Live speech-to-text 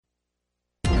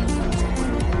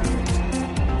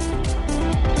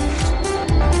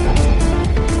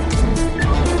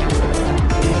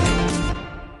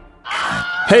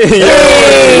Hey,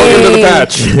 welcome to the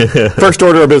patch. First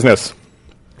order of business.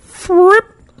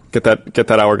 Get that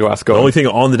hourglass going. The only thing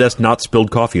on the desk not spilled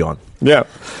coffee on. Yeah.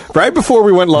 Right before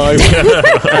we went live,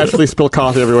 Ashley spilled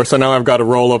coffee everywhere, so now I've got a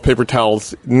roll of paper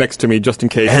towels next to me just in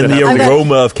case. And the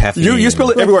aroma of caffeine. You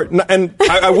spilled it everywhere. And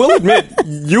I will admit,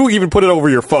 you even put it over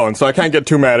your phone, so I can't get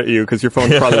too mad at you because your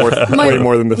phone's probably worth way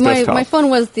more than this desktop. My phone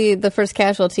was the first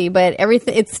casualty, but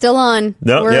everything it's still on.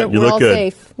 No, we're you look all good.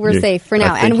 safe. We're safe for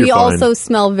now. I think And we you're fine. also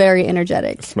smell very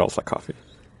energetic. It smells like coffee.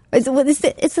 Is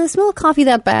the smell of coffee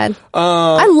that bad?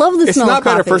 I love the smell of coffee. It's not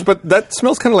bad at first, but that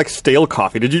smells kind of like stale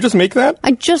coffee. Did you just make that?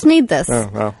 I just made this. Oh,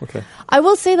 wow, okay. I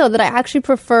will say, though, that I actually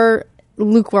prefer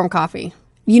lukewarm coffee.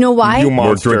 You know why? You More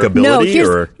monster.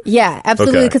 drinkability? Yeah,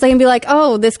 absolutely. Okay. Because I can be like,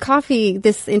 oh, this coffee,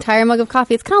 this entire mug of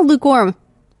coffee, it's kind of lukewarm.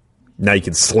 Now you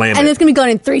can slam And it. it's going to be gone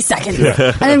in 3 seconds. And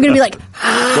I'm going to be like,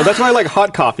 Well, that's why I like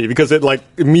hot coffee, because it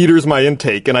meters my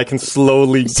intake, and I can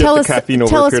slowly get tell the us, caffeine over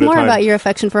tell a us period more of time. about your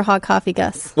affection for hot coffee,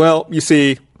 Gus. Well, you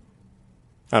see,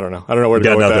 I don't know. I don't know where to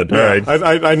You go got with nothing. that. All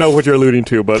right. I know what you're alluding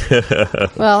to, but you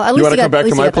Well, at least want to come back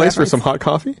to my place for some. some hot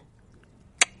coffee?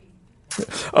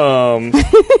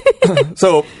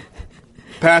 So,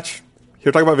 Patch,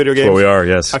 here talking about video games. That's where we are,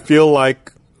 yes. I feel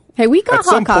like Hey, we got At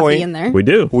some hot coffee point, in there. We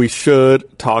do. we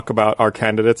should talk about our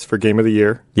candidates for Game of the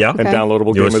Year. Yeah. And Okay. downloadable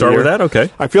You Game wanna of the start Year. with that? Okay.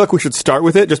 I feel like we should start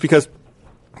with it just because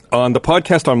on the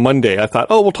podcast on Monday, I thought,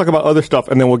 we'll talk about other stuff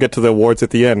and then we'll get to the awards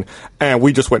at the end. And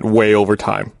we just went way over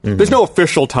time. Mm-hmm. There's no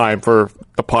official time for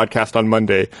the podcast on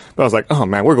Monday. But I was like, oh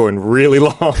man, we're going really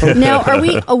long. Now, are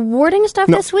we awarding stuff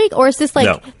this week, or is this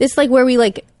No. where we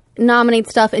nominate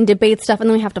stuff and debate stuff, and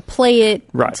then we have to play it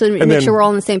Right. to And make then- sure we're all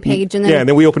on the same page? And then, Yeah, and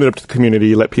then we open it up to the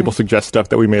community, let people suggest stuff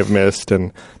that we may have missed,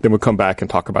 and then we'll come back and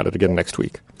talk about it again next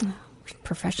week.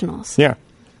 professionals. Yeah.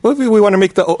 Well, we want to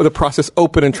make the process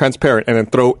open and transparent and then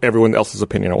throw everyone else's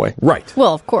opinion away. Right.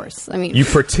 Well, of course. I mean, You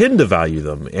pretend to value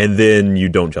them, and then you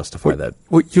don't justify that.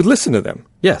 Well, you listen to them,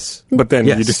 Yes. but then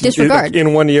Yes. you just Disregard.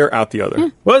 in one ear, out the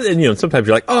other. Well, and sometimes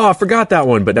you're like, oh, I forgot that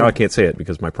one, but now I can't say it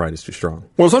because my pride is too strong.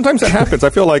 Well, sometimes that happens. I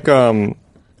feel like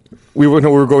we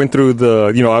were going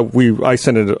through I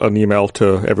sent an email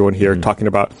to everyone here talking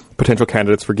about potential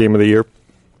candidates for Game of the Year.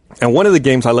 And one of the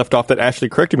games I left off that Ashley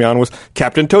corrected me on was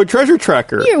Captain Toad Treasure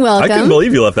Tracker. you're welcome. I couldn't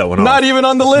believe you left that one off. Not even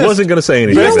on the list. Wasn't going to say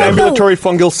anything. Best know what, though? ambulatory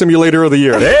fungal simulator of the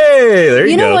year. Hey, there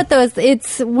you You go. know what, though?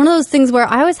 It's one of those things where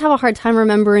I always have a hard time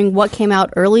remembering what came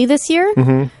out early this year.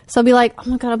 Mm-hmm. So I'll be like, oh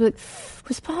my God, I'll be like,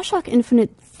 was Bioshock Infinite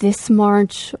this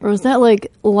March? Or was that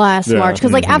last Yeah. March?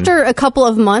 Because after a couple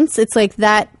of months, it's like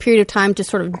that period of time just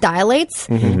sort of dilates.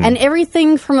 Mm-hmm. And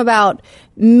everything from about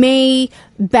May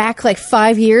back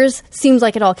 5 years seems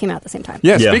like it all came out at the same time.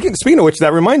 Yeah, Yeah. Speaking of which,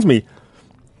 that reminds me.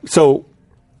 So,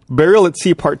 Burial at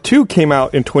Sea Part 2 came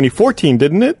out in 2014,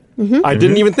 didn't it? Mm-hmm. I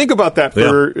didn't even think about that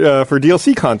for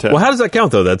DLC content. Well, how does that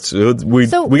count, though? That's we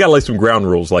got to lay some ground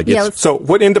rules. Yeah, It's So,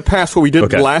 what in the past, what we did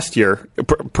Okay. last year,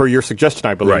 per your suggestion,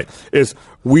 I believe, Right. is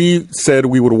we said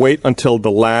we would wait until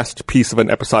the last piece of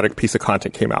an episodic piece of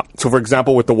content came out. So, for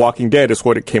example, with The Walking Dead is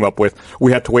what it came up with.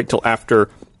 We had to wait till after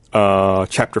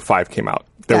Chapter 5 came out.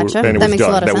 Gotcha. Then it That was makes a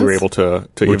done. lot of That we were sense. able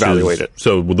to which evaluate is- it.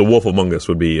 So The Wolf Among Us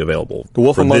would be available. The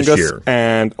Wolf for Among this Us year.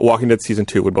 and Walking Dead Season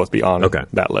 2 would both be on Okay.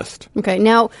 that list. Okay,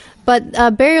 now, but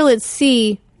Burial at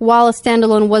Sea, while a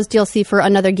standalone, was DLC for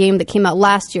another game that came out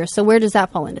last year. So where does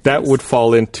that fall into That things? would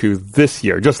fall into this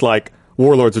year, just like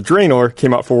Warlords of Draenor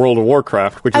came out for World of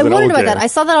Warcraft, which is I an old wondered about game. that. I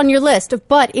saw that on your list.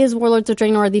 But is Warlords of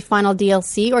Draenor the final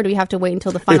DLC, or do we have to wait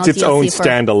until the final It's its DLC own for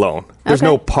standalone. There's Okay.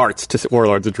 no parts to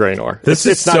Warlords of Draenor. This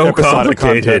is not so episodic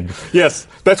complicated. content. Yes,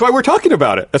 that's why we're talking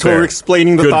about it. That's why Fair. we're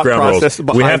explaining the Good thought ground process rules.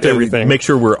 behind We have to everything. make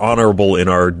sure we're honorable in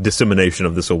our dissemination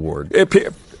of this award.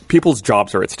 People's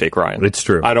jobs are at stake, Ryan. It's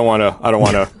true. I don't want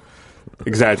to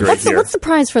exaggerate here. What's the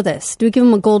prize for this? Do we give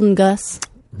him a golden Gus?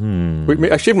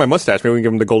 I shaved my mustache. Maybe we can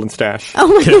give him the golden stash.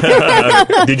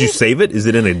 Did you save it? Is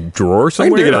it in a drawer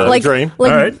somewhere? dig it out. Like, Drain.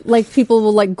 like, All right. like people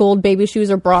will gold baby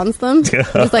shoes or bronze them.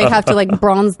 Just have to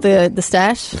bronze the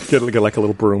stash. Get like a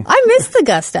little broom. I miss the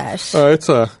Gus stash.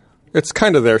 It's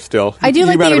kind of there still. I do you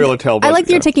like might that not be you're, able to tell. I but, like that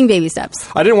yeah. you're taking baby steps.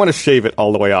 I didn't want to shave it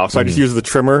all the way off, so I just used the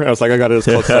trimmer. And I was like, I got it as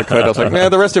close as I could. I was like,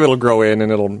 the rest of it will grow in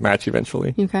and it'll match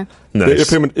eventually. Okay. Nice.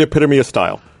 The epitome of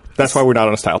style. That's why we're not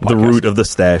on a style podcast. The root of the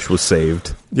stash was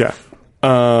saved. Yeah.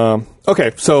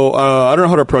 Okay, so I don't know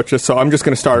how to approach this, so I'm just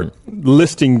going to start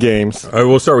listing games. All right,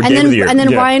 we'll start with Game of the Year. And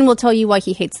then Yeah. Ryan will tell you why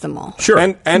he hates them all. Sure.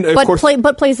 And of But course,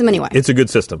 plays them anyway. It's a good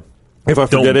system. if I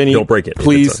forget any, don't break it.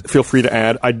 please feel free to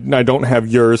add. I don't have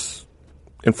yours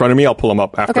in front of me. I'll pull them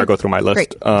up after Okay. I go through my list.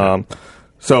 Great.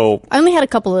 So, I only had a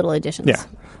couple little additions.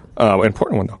 yeah.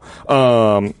 Important one,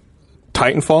 though.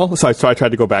 Titanfall. So I tried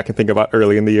to go back and think about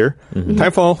early in the year.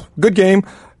 Titanfall, good game.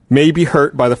 Maybe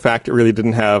hurt by the fact it really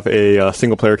didn't have a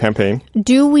single-player campaign.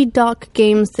 Do we dock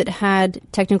games that had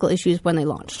technical issues when they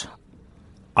launched?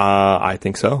 I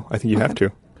think so. I think you have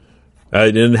to.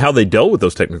 And how they dealt with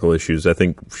those technical issues, I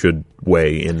think, should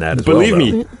weigh in that as Believe well.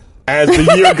 me, as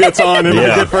the year gets on and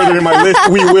I get further in my list,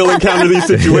 we will encounter these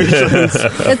situations.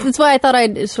 That's why I thought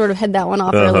I'd sort of head that one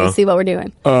off early to see what we're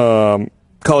doing.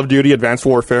 Call of Duty Advanced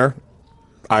Warfare.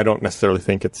 I don't necessarily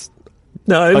think it's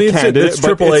No, I mean, it's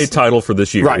but AAA it's- title for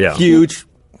this year. right. Yeah. Huge,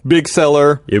 big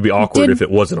seller. It would be awkward Did- if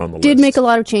it wasn't on the list. Did make a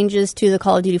lot of changes to the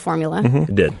Call of Duty formula.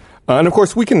 It did. And of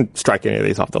course, we can strike any of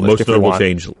these off the list Most if we notable want.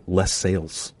 change, less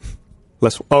sales.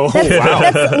 Wow.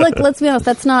 Look, let's be honest.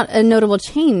 That's not a notable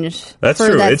change That's for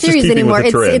true. that It's just series keeping with anymore.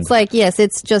 the trend. It's like yes,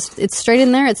 it's straight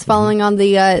in there. It's following on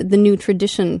the new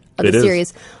tradition of It the is.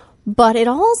 series, but it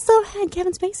also had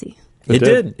Kevin Spacey. It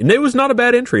did. And it was not a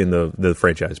bad entry in the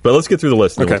franchise. But let's get through the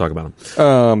list and then Okay. we'll talk about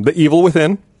them. The Evil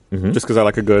Within, just because I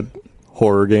like a good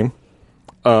horror game.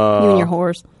 You and your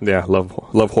horrors. Yeah, love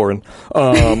horror.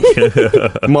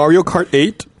 Mario Kart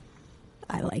 8,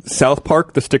 I like it. South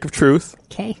Park: The Stick of Truth,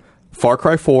 Okay. Far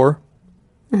Cry 4,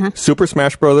 Super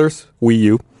Smash Bros. Wii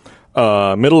U,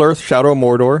 Middle Earth: Shadow of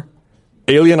Mordor,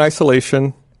 Alien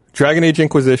Isolation, Dragon Age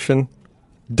Inquisition,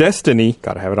 Destiny.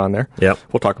 Gotta have it on there. Yep.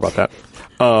 We'll talk about that.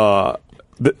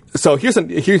 So here's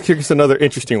another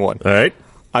interesting one. All right.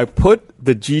 I put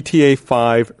the GTA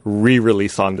 5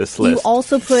 re-release on this You list.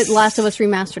 also put Last of Us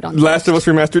Remastered on. Last of Us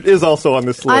Remastered is also on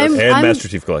this list. I'm- And Master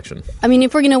Chief Collection. I mean,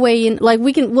 if we're gonna weigh in, like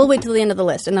we'll wait till the end of the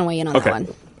list and then weigh in on that one.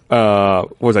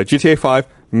 What was that? GTA 5,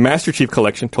 Master Chief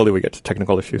Collection. Totally, we get to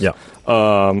technical issues. Yeah.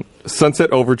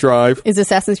 Sunset Overdrive. Is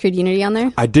Assassin's Creed Unity on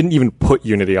there? I didn't even put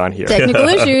Unity on here. Technical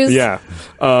issues. Yeah.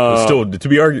 Still,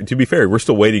 to be fair, we're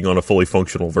still waiting on a fully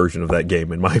functional version of that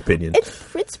game, in my opinion.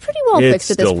 It's pretty well It's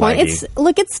fixed at this still point.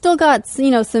 laggy. It's still got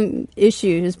some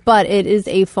issues, but it is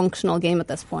a functional game at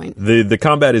this point. The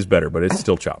combat is better, but it's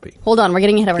still choppy. Hold on, we're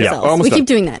getting ahead of Yeah, ourselves. almost We done. keep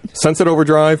doing that. Sunset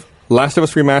Overdrive, Last of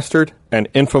Us Remastered, and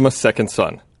Infamous Second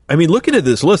Son. I mean, looking at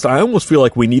this list, I almost feel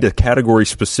like we need a category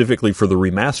specifically for the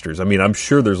remasters. I mean, I'm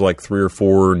sure there's like 3 or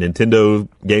 4 Nintendo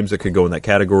games that could go in that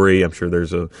category. I'm sure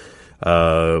there's a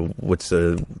what's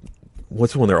the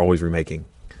one they're always remaking?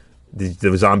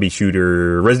 The zombie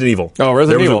shooter, Resident Evil. Oh,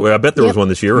 Resident Evil. I bet there was Yep. one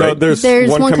this year, No, right? there's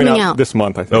one coming out this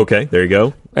month, I think. Okay, there you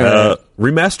go.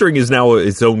 Remastering is now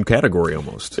its own category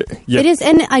almost. Yeah. It is,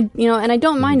 and I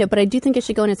don't mind it, but I do think it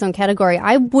should go in its own category.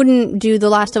 I wouldn't do The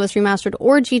Last of Us Remastered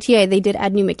or GTA. They did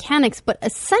add new mechanics, but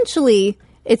essentially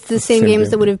it's the same games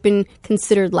game. that would have been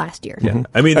considered last year. Yeah.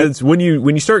 I mean, it's when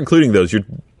you start including those,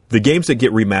 the games that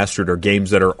get remastered are games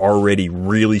that are already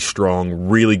really strong,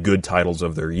 really good titles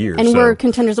of their year. And so. we're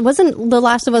contenders. Wasn't The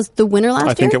Last of Us the winner last year?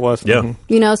 I think it was. Yeah.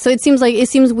 Mhm. So it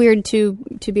seems weird to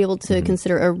be able to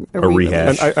consider a re-release.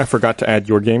 rehash. And I forgot to add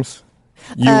your games.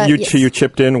 Yes. You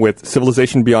chipped in with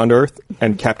Civilization Beyond Earth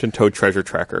and Captain Toad Treasure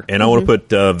Tracker. And I want to put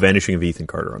Vanishing of Ethan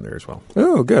Carter on there as well.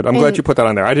 Oh, good. I'm glad And- you put that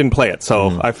on there. I didn't play it,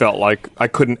 so I felt like I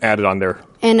couldn't add it on there.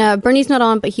 And Bernie's not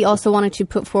on, but he also wanted to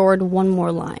put forward one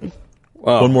more line.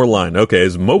 One more line. Okay,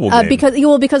 it's a mobile game.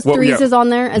 Because Well, Threes yeah. is on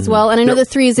there as well, and I know that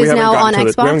Threes We is haven't now gotten on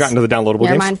to Xbox. We haven't gotten to the downloadable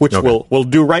Never games, mind. which Okay. we'll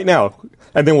do right now,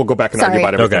 and then we'll go back and argue Sorry.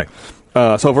 about everything.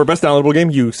 Okay. So for best downloadable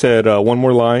game, you said one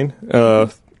more line,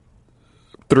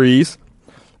 Threes.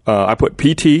 I put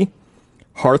PT,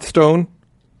 Hearthstone,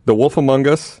 The Wolf Among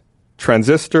Us,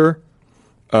 Transistor,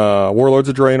 Warlords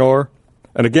of Draenor,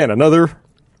 and again another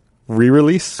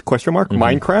re-release ?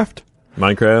 Minecraft,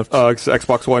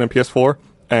 Xbox One and PS4,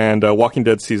 and Walking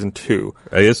Dead Season 2.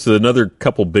 I guess another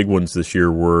couple big ones this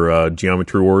year were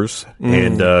Geometry Wars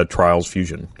and Trials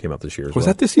Fusion came out this year as Was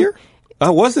well. that this year?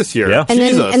 It was this year. Yeah. And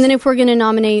Jesus. then if we're going to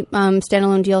nominate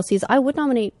standalone DLCs, I would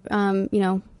nominate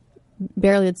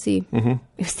Barely at Sea. Mm-hmm.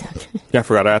 Yeah, I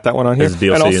forgot to add that one on here. As a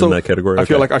DLC and also, in that category? I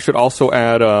feel Okay. like I should also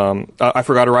add. I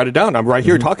forgot to write it down. I'm right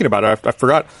here talking about it. I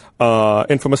forgot.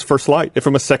 Infamous First Light,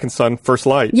 Infamous Second Son, First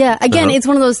Light. Yeah, again, it's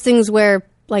one of those things where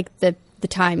like the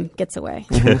time gets away.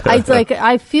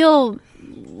 I feel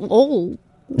old.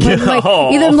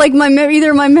 Either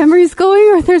my memory's going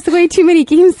or there's way too many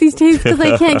games these days because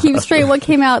I can't keep straight what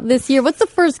came out this year. What's the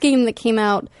first game that came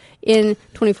out in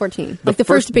 2014? Like the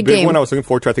first big game. one I was looking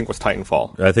forward to, I think, was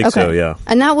Titanfall. I think so, yeah.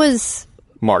 And that was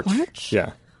March. March?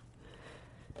 Yeah.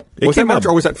 It Was that came March out-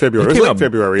 or was that February? It It was came late out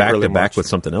February, back early to back March. with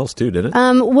something else too, didn't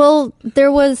it? well,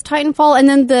 there was Titanfall, and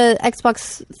then the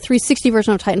Xbox 360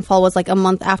 version of Titanfall was like a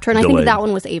month after, and I think Delayed. that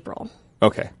one was April.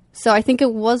 Okay. So I think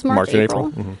it was March and April.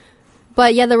 April. Mhm.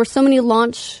 But yeah, there were so many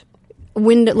launch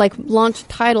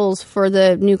titles for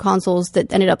the new consoles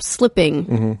that ended up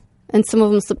slipping. And some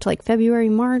of them slipped to like February,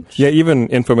 March. Yeah, even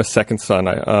Infamous Second Son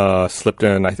slipped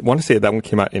in. I want to say that one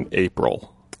came out in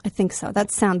April. I think so.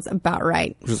 That sounds about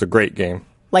right. Which is a great game.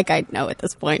 Like I know at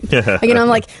this point. Like, I'm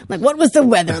like, what was the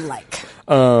weather like?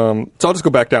 So I'll just go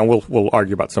back down. We'll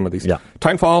argue about some of these. Yeah.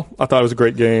 Titanfall, I thought it was a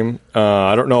great game.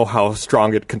 I don't know how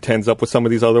strong it contends up with some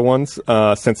of these other ones,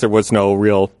 since there was no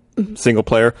real single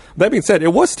player. That being said, it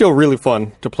was still really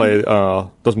fun to play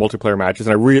those multiplayer matches,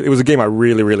 and it was a game I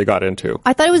really, really got into.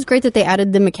 I thought it was great that they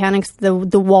added the mechanics, the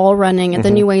wall running, and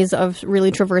the new ways of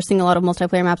really traversing a lot of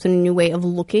multiplayer maps and a new way of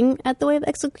looking at the way of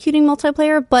executing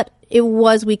multiplayer, but it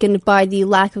was weakened by the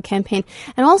lack of campaign.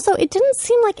 And also, it didn't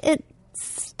seem like it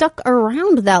stuck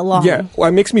around that long. Yeah, well,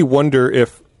 it makes me wonder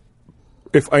if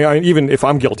even if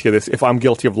I'm guilty of this, if I'm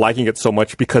guilty of liking it so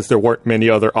much because there weren't many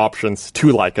other options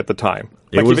to like at the time.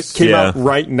 Like if it came out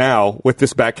right now with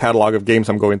this back catalog of games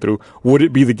I'm going through, would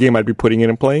it be the game I'd be putting in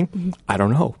and playing? Mm-hmm. I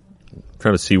don't know.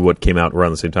 Trying to see what came out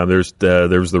around the same time. There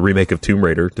was the remake of Tomb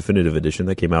Raider Definitive Edition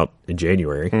that came out in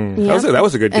January. Yeah. That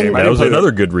was a good game. That was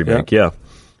another good remake. Yeah.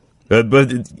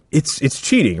 But it's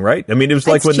cheating, right? I mean, it was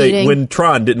like when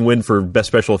Tron didn't win for best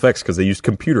special effects because they used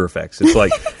computer effects. It's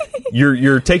like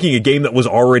you're taking a game that was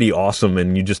already awesome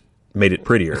and you just made it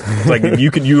prettier. It's like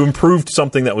you improved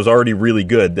something that was already really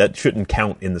good. That shouldn't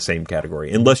count in the same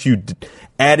category unless you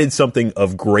added something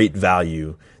of great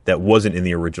value that wasn't in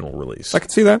the original release. I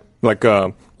could see that, like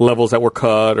levels that were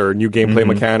cut or new gameplay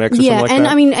mechanics. Or something like that.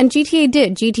 I mean, and GTA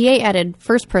did. GTA added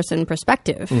first-person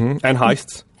perspective and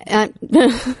heists. No,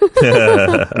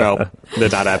 they're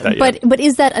not at that yet. But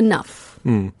is that enough?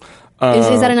 Is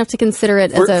that enough to consider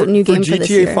it as a new game for this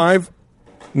year? For GTA 5,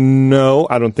 no,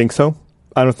 I don't think so.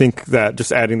 I don't think that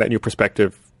just adding that new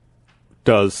perspective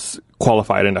does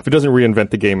qualify it enough. It doesn't reinvent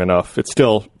the game enough. It's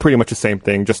still pretty much the same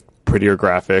thing, just prettier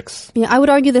graphics. Yeah, I would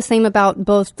argue the same about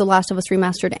both The Last of Us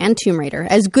Remastered and Tomb Raider.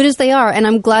 As good as they are, and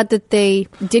I'm glad that they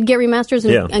did get remasters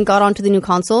and got onto the new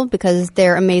console because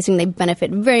they're amazing. They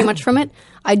benefit very much from it.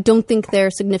 I don't think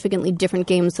they're significantly different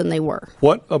games than they were.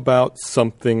 What about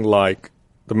something like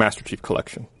the Master Chief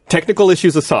Collection? Technical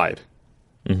issues aside,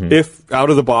 if out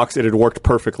of the box it had worked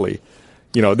perfectly,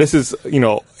 this is,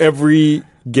 every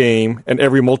game and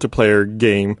every multiplayer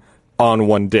game on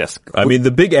one disc. I mean,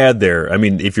 the big add there,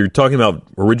 if you're talking about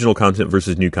original content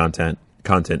versus new content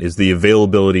is the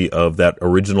availability of that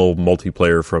original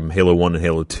multiplayer from Halo 1 and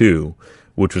Halo 2,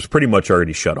 which was pretty much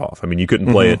already shut off. I mean, you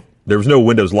couldn't play it. There was no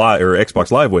Windows Live or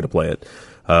Xbox Live way to play it.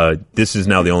 This is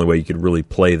now the only way you could really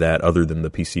play that other than the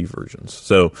PC versions.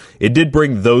 So it did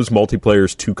bring those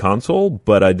multiplayers to console,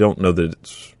 but I don't know that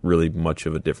it's really much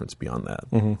of a difference beyond that.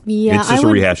 Yeah, it's just a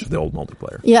rehash of the old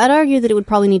multiplayer. Yeah, I'd argue that it would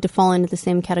probably need to fall into the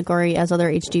same category as other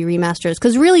HD remasters,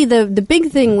 because really the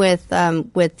big thing with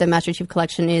the Master Chief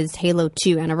Collection is Halo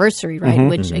 2 Anniversary, right?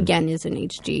 Which again is an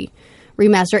HD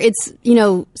remaster. It's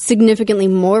significantly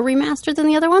more remastered than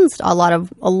the other ones. A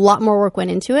lot more work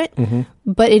went into it,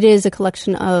 but it is a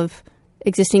collection of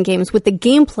existing games with the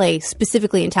gameplay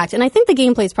specifically intact. And I think the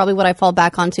gameplay is probably what I fall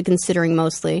back on to considering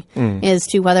mostly as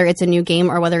to whether it's a new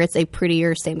game or whether it's a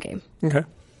prettier same game. Okay.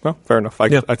 Well, fair enough. I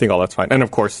think all that's fine. And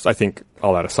of course, I think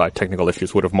all that aside, technical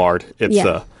issues would have marred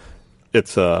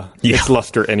its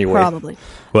luster anyway. Probably.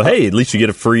 Well, hey, at least you get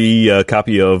a free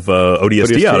copy of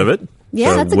ODST out of it.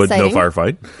 Yeah, that's with exciting. No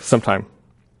firefight. Sometime.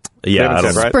 Yeah, I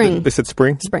don't know. Spring. They said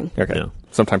spring? Spring. Okay. Yeah.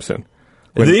 Sometime soon.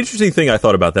 The interesting thing I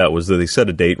thought about that was that they set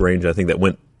a date range, I think, that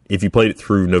went, if you played it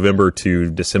through November to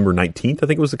December 19th, I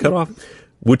think it was the cutoff,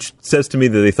 which says to me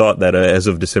that they thought that as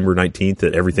of December 19th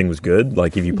that everything was good.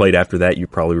 Like, if you played after that, you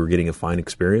probably were getting a fine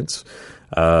experience.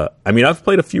 I've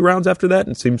played a few rounds after that,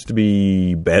 and it seems to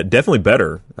be definitely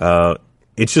better.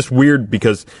 It's just weird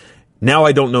because now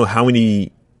I don't know how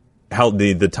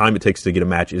the time it takes to get a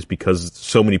match is because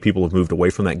so many people have moved away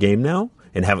from that game now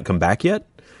and haven't come back yet.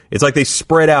 It's like they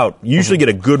spread out. You usually get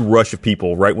a good rush of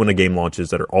people right when a game launches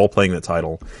that are all playing that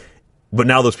title. But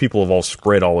now those people have all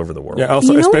spread all over the world. Yeah,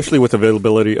 also, especially with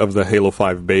availability of the Halo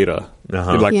 5 beta.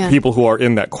 People who are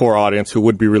in that core audience who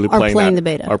would be really playing the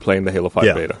beta. Are playing the Halo 5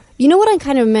 beta. You know what I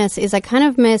kind of miss is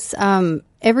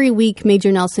every week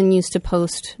Major Nelson used to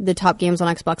post the top games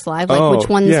on Xbox Live, which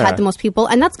ones had the most people,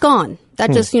 and that's gone.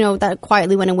 That just, that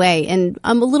quietly went away. And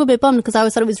I'm a little bit bummed because I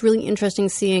always thought it was really interesting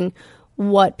seeing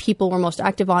what people were most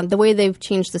active on. The way they've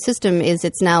changed the system is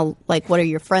it's now like, what are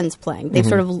your friends playing? They've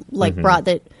sort of brought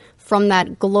that from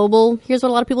that global, here's what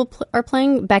a lot of people are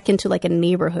playing, back into like a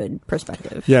neighborhood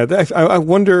perspective. Yeah, I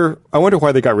wonder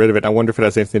why they got rid of it. I wonder if it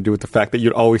has anything to do with the fact that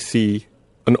you'd always see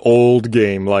an old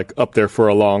game like up there for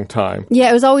a long time. Yeah,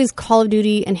 it was always Call of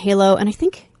Duty and Halo, and I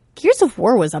think Gears of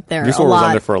War was up there Gears a of War was lot.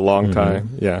 on there for a long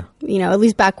time. Yeah. At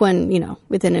least back when,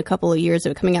 within a couple of years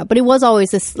of it coming out. But it was always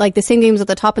this, like, the same games at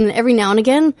the top, and then every now and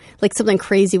again, like, something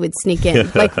crazy would sneak in.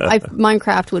 Like,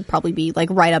 Minecraft would probably be, like,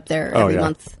 right up there every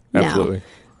month now. Absolutely.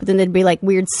 But then there'd be, like,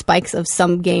 weird spikes of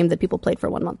some game that people played for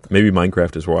 1 month. Maybe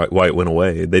Minecraft is why it went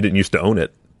away. They didn't used to own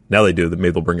it. Now they do.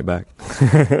 Maybe they'll bring it back.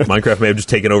 Minecraft may have just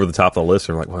taken over the top of the list,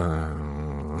 and we're like,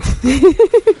 wow.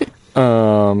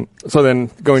 So then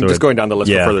going down the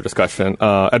list for further discussion,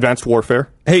 Advanced Warfare.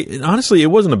 Hey, honestly, it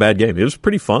wasn't a bad game. It was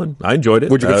pretty fun. I enjoyed it.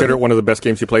 Would you consider it one of the best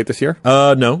games you played this year?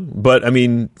 No, but I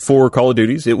mean, for Call of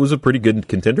Duties, it was a pretty good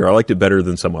contender. I liked it better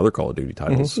than some other Call of Duty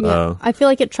titles. Yeah. I feel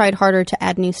like it tried harder to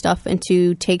add new stuff and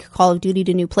to take Call of Duty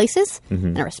to new places,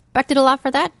 and I respect it a lot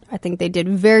for that. I think they did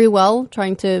very well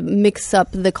trying to mix up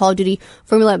the Call of Duty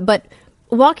formula, but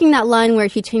walking that line where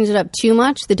if you change it up too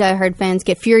much, the diehard fans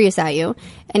get furious at you,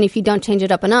 and if you don't change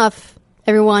it up enough,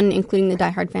 everyone, including the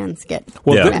diehard fans, get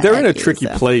they're in a tricky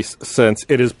place since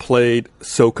it is played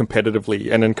so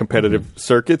competitively and in competitive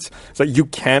circuits. It's like you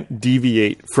can't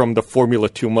deviate from the formula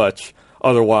too much,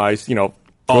 otherwise, all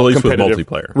at least with competitive,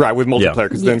 multiplayer, right? With multiplayer,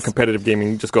 because then competitive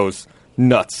gaming just goes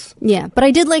nuts. Yeah, but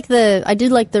I did like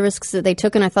the risks that they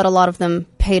took, and I thought a lot of them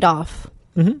paid off.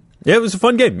 Mm-hmm. Yeah, it was a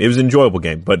fun game. It was an enjoyable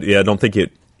game, but I don't think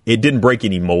it didn't break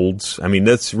any molds. I mean,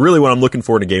 that's really what I'm looking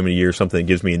for in a game of the year, something that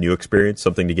gives me a new experience,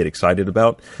 something to get excited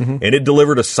about. Mm-hmm. And it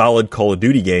delivered a solid Call of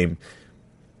Duty game,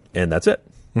 and that's it.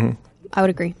 Mm-hmm. I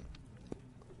would agree.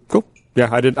 Cool. Yeah,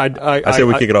 I did. I say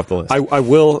we kick it off the list. I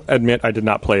will admit I did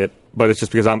not play it, but it's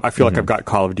just because I feel like I've got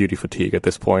Call of Duty fatigue at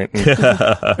this point.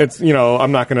 It's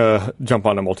I'm not going to jump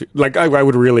on a I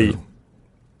would really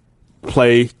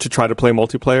try to play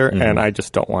multiplayer, and I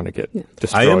just don't want to get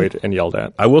destroyed and yelled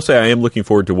at. I will say I am looking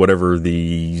forward to whatever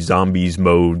the zombies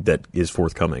mode that is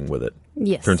forthcoming with it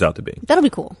turns out to be. That'll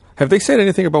be cool. Have they said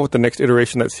anything about what the next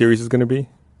iteration of that series is going to be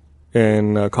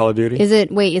in Call of Duty? Is it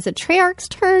Treyarch's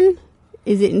turn?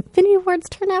 Is it Infinity Ward's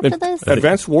turn after this?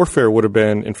 Advanced Warfare would have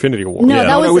been Infinity Ward. No,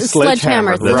 that was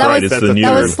Sledgehammer.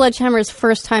 That was Sledgehammer's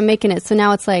first time making it, so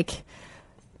now it's like...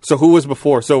 So who was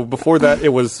before? So before that, it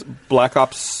was Black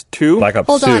Ops 2? Black Ops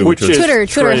Hold 2. On. Which is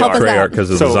Twitter, help us out. Because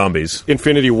of the zombies.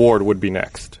 Infinity Ward would be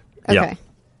next. Okay.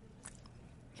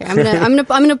 Yeah. Okay, I'm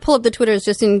gonna pull up the Twitters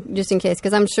just in case,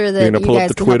 because I'm sure that you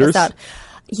guys can help us out.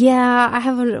 Yeah, I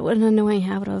have an annoying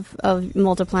habit of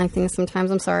multiplying things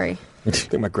sometimes. I'm sorry. I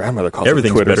think my grandmother calls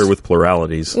everything's it better with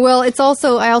pluralities. Well, I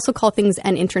also call things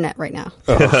an internet right now.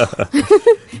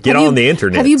 Get on the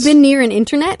internet. Have you been near an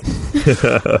internet?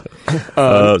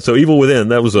 So Evil Within,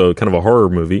 that was a kind of a horror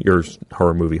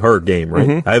game, right?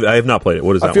 Mm-hmm. I have not played it.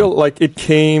 What is that? I feel like it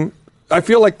came. I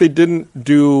feel like they didn't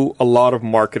do a lot of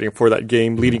marketing for that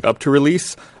game leading up to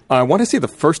release. I want to say the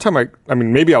first time I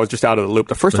mean, maybe I was just out of the loop.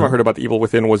 The first time I heard about the Evil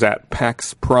Within was at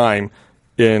PAX Prime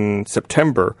in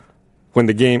September. And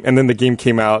then the game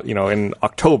came out, in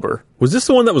October. Was this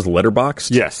the one that was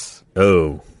letterboxed? Yes.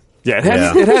 Oh. Yeah,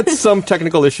 it had some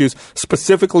technical issues,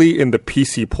 specifically in the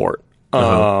PC port,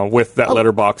 with that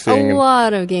letterboxing. A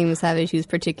lot of games have issues,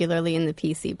 particularly in the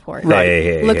PC port.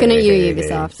 Right. Looking at you,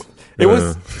 Ubisoft. It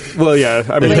was, well, yeah.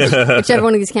 I mean, whichever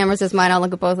one of these cameras is mine, I'll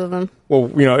look at both of them. Well,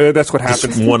 that's what happens.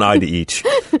 Just one eye to each.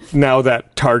 Now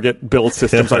that target build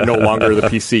systems are no longer the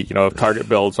PC. Target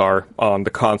builds are on the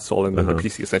console, and then the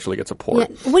PC essentially gets a port.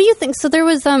 Yeah. What do you think? So there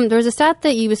was a stat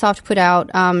that Ubisoft put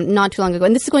out not too long ago,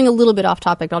 and this is going a little bit off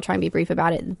topic, but I'll try and be brief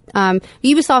about it.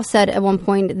 Ubisoft said at one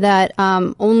point that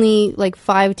only like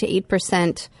 5 to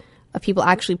 8% of people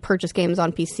actually purchase games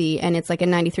on PC, and it's like a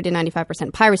 93 to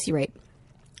 95% piracy rate.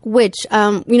 Which,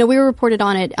 we were reported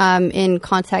on it in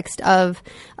context of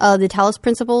the Talos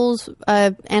Principles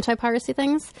anti-piracy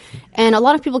things. And a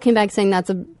lot of people came back saying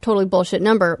that's a totally bullshit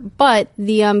number. But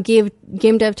the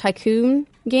Game Dev Tycoon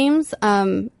games,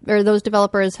 or those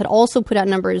developers, had also put out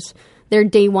numbers, their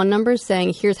day one numbers,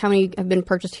 saying here's how many have been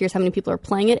purchased, here's how many people are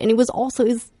playing it. And it was also,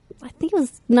 I think it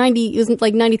was like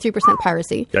 93%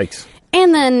 piracy. Yikes.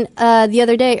 And then the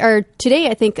other day, or today,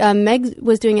 I think Meg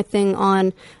was doing a thing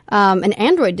on an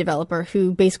Android developer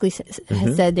who basically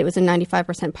has said it was a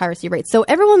 95% piracy rate. So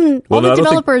all the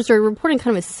developers are reporting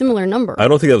kind of a similar number. I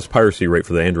don't think that was piracy rate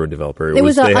for the Android developer.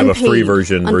 They have a free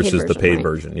version versus the paid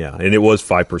version. Yeah, and it was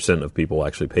 5% of people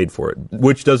actually paid for it,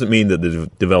 which doesn't mean that the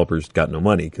developers got no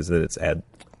money, because then it's ad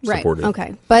supported. Right,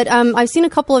 okay. But I've seen a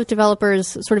couple of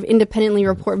developers sort of independently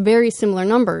report very similar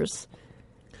numbers.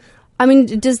 I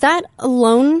mean, does that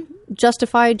alone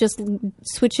justify just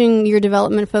switching your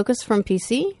development focus from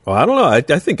PC? Well, I don't know.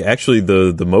 I think actually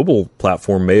the mobile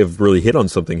platform may have really hit on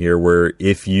something here, where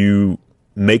if you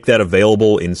make that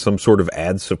available in some sort of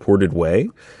ad-supported way,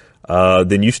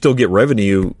 then you still get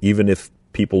revenue even if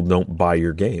people don't buy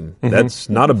your game. That's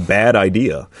not a bad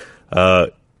idea.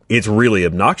 It's really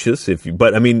obnoxious,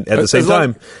 but I mean, at the same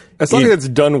time, as long as it's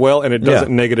done well and it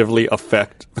doesn't negatively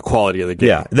affect the quality of the game.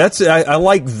 Yeah, I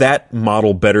like that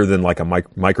model better than like a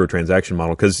microtransaction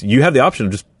model, because you have the option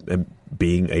of just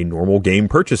being a normal game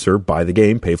purchaser, buy the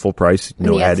game, pay full price,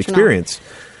 no ad experience.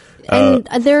 And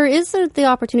there is the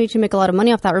opportunity to make a lot of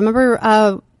money off that.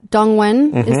 Remember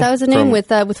Dongwen, is that his name,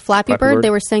 with Flappy Bird? They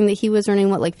were saying that he was earning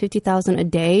like $50,000 a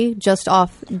day just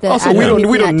off the. Also,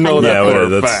 we don't know that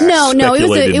for a fact. No,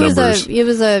 it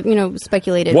was a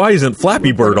speculated. Why isn't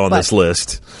Flappy Bird on this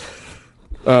list?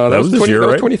 That was this year,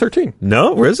 right? 2013.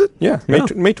 No, where is it? Yeah,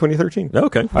 May 2013.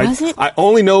 Okay. Was it? I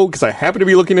only know because I happen to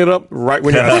be looking it up right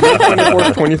when you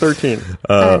asked me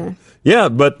 2013. Yeah,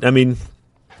 but I mean,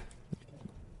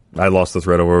 I lost the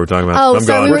thread of what we were talking about. Oh, I'm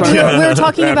sorry. gone. We were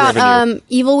talking about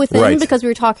Evil Within, Right. because we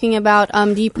were talking about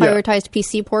deprioritized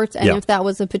PC ports and if that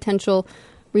was a potential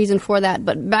reason for that.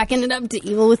 But backing it up to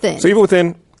Evil Within. So Evil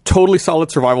Within, totally solid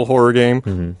survival horror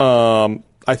game.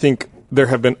 I think there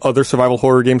have been other survival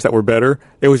horror games that were better.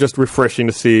 It was just refreshing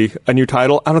to see a new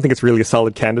title. I don't think it's really a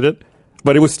solid candidate,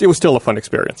 but it was still a fun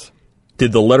experience.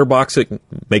 Did the letterboxing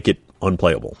make it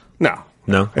unplayable? No,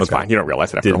 it's Okay. fine. You don't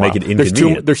realize it after Did a it while. make it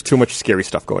inconvenient? There's too much scary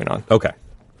stuff going on. Okay.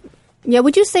 Yeah,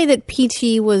 would you say that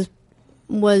PT was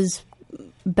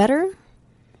better?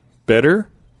 Better?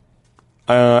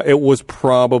 It was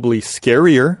probably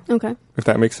scarier. Okay. If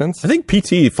that makes sense. I think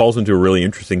PT falls into a really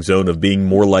interesting zone of being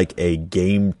more like a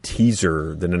game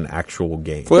teaser than an actual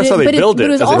game. Well, that's how they build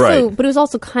it. But Right. it was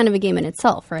also kind of a game in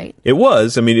itself, right? It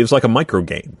was. I mean, it was like a micro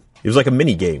game. It was like a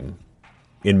mini game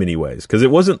in many ways, because it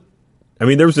wasn't. I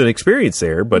mean, there was an experience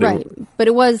there, but Right. But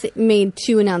it was made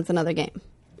to announce another game.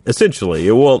 essentially,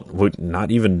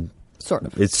 not even. Sort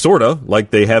of. It's sort of like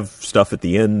they have stuff at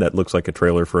the end that looks like a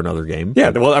trailer for another game.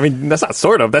 Yeah, well, I mean, that's not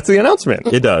sort of. That's the announcement.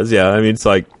 It does, yeah. I mean, it's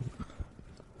like,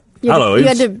 I don't know. You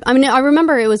had to, I mean, I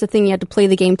remember it was a thing you had to play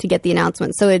the game to get the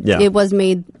announcement. So it was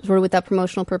made sort of with that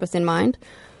promotional purpose in mind.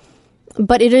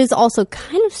 But it is also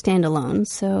kind of standalone,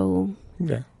 so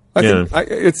Yeah. I think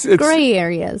it's gray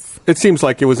areas. It seems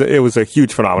like it was a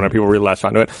huge phenomenon. People really latched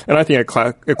onto it, and I think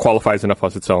it qualifies enough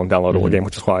as its own downloadable game,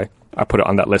 which is why I put it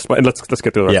on that list. But let's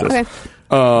get to the rest of this.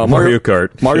 Okay. Mario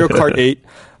Kart. Mario Kart 8.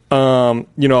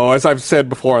 As I've said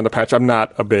before on the patch, I'm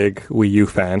not a big Wii U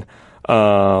fan,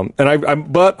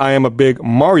 but I am a big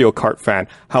Mario Kart fan.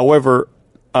 However,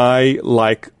 I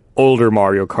like older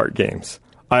Mario Kart games.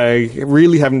 I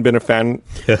really haven't been a fan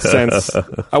since.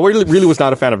 I really was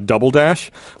not a fan of Double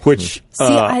Dash, which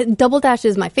Double Dash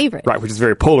is my favorite. right, which is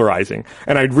very polarizing.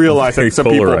 And I realize that some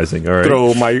people All right.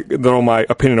 throw my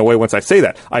opinion away once I say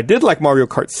that. I did like Mario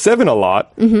Kart 7 a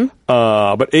lot,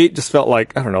 but 8 just felt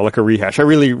like, I don't know, like a rehash. It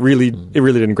really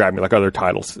didn't grab me like other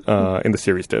titles in the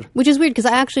series did. Which is weird because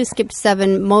I actually skipped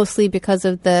 7 mostly because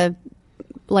of the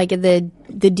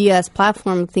DS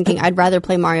platform, thinking I'd rather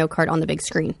play Mario Kart on the big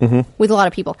screen with a lot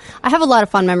of people. I have a lot of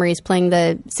fond memories playing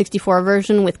the 64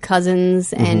 version with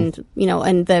cousins and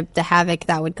the havoc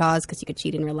that would cause because you could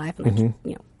cheat in real life and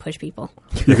push people.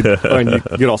 And you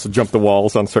could also jump the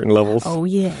walls on certain levels. Oh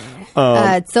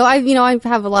yeah. So I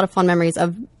have a lot of fond memories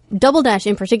of Double Dash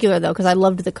in particular though, because I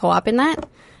loved the co-op in that.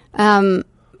 And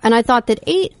I thought that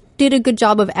 8 did a good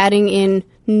job of adding in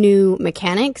new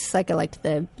mechanics. Like I liked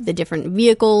the different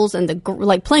vehicles and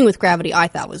playing with gravity. I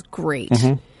thought was great.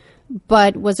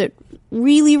 But was it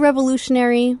really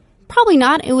revolutionary? Probably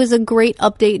not. It was a great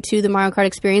update to the Mario Kart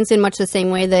experience in much the same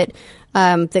way that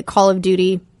that Call of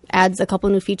Duty adds a couple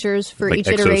new features for like each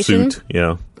iteration. Exosuit,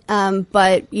 yeah.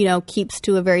 But keeps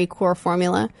to a very core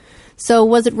formula. So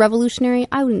was it revolutionary?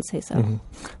 I wouldn't say so.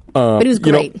 But it was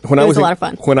great. It was a lot of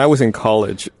fun. When I was in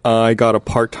college, I got a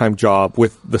part-time job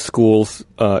with the school's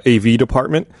AV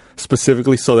department,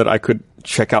 specifically so that I could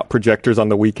check out projectors on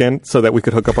the weekend so that we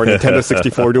could hook up our Nintendo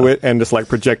 64 to it and just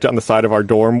project it on the side of our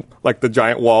dorm, like the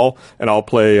giant wall, and I'll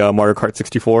play Mario Kart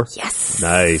 64. Yes.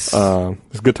 Nice. It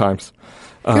was good times.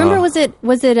 Remember, was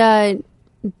it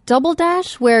Double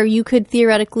Dash where you could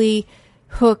theoretically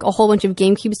hook a whole bunch of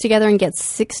GameCubes together and get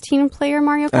 16-player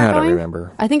Mario Kart I don't going?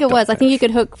 remember. I think it was. I think you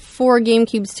could hook 4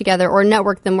 GameCubes together or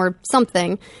network them or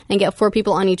something and get 4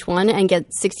 people on each one and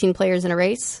get 16 players in a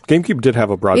race. GameCube did have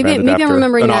a broadband adapter. Maybe I'm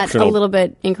remembering that optional, a little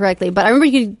bit incorrectly, but I remember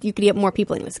you could get more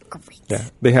people and it was great. Yeah,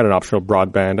 they had an optional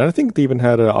broadband, and I think they even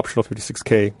had an optional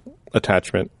 56K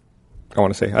attachment. I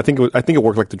want to say. I think it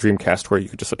worked like the Dreamcast, where you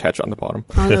could just attach it on the bottom.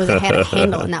 Oh, it had a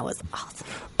handle, and that was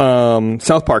awesome.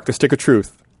 South Park: The Stick of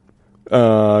Truth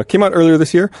came out earlier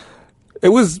this year. It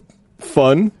was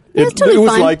fun. it's totally it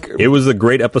was fine. like It was a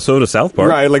great episode of South Park.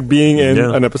 right, like being in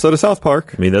an episode of South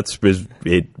Park. I mean, it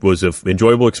was an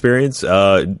enjoyable experience.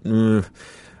 I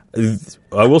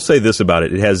will say this about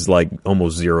it. It has like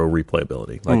almost zero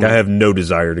replayability. Like I have no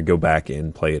desire to go back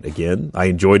and play it again. I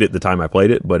enjoyed it the time I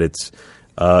played it, but it's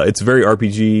very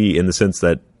RPG in the sense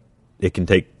that it can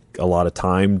take a lot of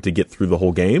time to get through the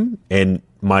whole game. And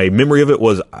my memory of it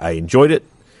was I enjoyed it,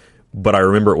 but I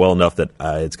remember it well enough that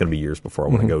it's going to be years before I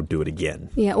want to go do it again.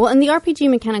 Yeah, well, and the RPG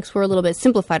mechanics were a little bit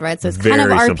simplified, right? So it's kind of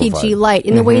Very RPG simplified. light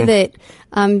in the way that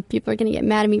people are going to get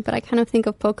mad at me, but I kind of think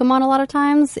of Pokemon a lot of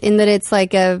times in that it's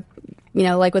like a,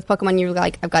 like with Pokemon, you're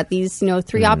like, I've got these,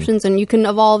 3 options, and you can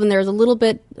evolve, and there's a little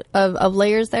bit of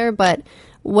layers there, but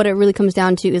what it really comes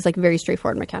down to is like very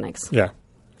straightforward mechanics. Yeah,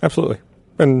 absolutely.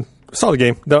 And solid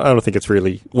game. I don't think it's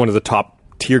really one of the top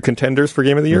tier contenders for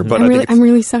Game of the Year, but I think it's I'm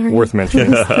really sorry. worth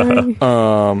mentioning. Sorry.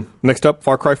 Next up,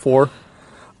 Far Cry 4.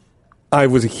 I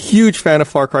was a huge fan of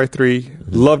Far Cry 3.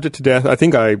 Loved it to death. I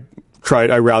think I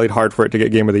rallied hard for it to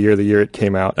get Game of the Year it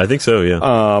came out. I think so,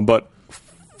 yeah. But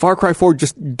Far Cry 4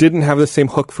 just didn't have the same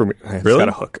hook for me. It's Really? got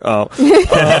a hook. It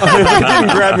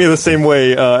didn't grab me the same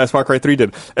way as Far Cry 3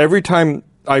 did. Every time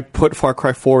I put Far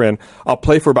Cry 4 in, I'll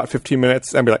play for about 15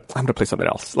 minutes and be like, I'm going to play something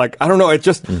else. Like, I don't know. It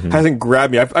just hasn't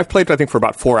grabbed me. I've played, I think, for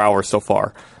about 4 hours so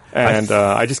far. And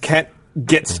I just can't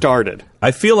get started. I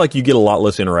feel like you get a lot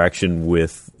less interaction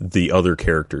with the other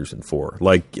characters in 4.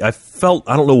 Like, I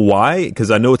don't know why, because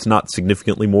I know it's not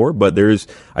significantly more, but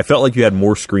I felt like you had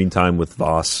more screen time with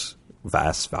Voss.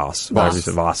 Because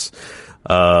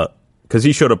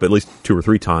he showed up at least 2 or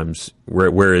 3 times,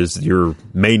 whereas your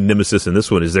main nemesis in this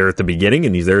one is there at the beginning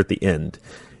and he's there at the end,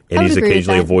 and he's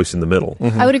occasionally a voice in the middle.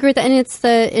 I would agree with that,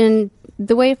 and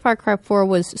the way Far Cry 4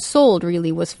 was sold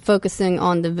really was focusing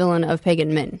on the villain of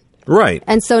Pagan Min. Right.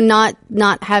 And so not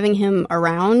having him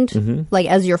around, like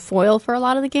as your foil for a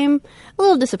lot of the game, a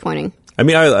little disappointing. I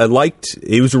mean, I liked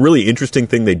it. Was a really interesting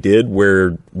thing they did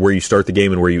where you start the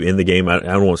game and where you end the game. I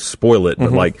don't want to spoil it,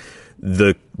 but like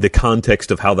the context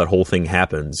of how that whole thing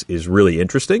happens is really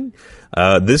interesting.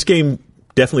 This game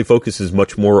definitely focuses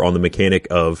much more on the mechanic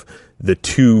of the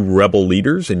 2 rebel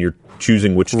leaders, and you're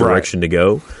choosing which direction to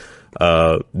go.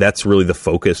 That's really the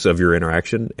focus of your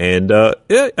interaction. And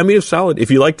yeah, I mean, it's solid.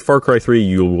 If you liked Far Cry 3,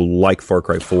 you will like Far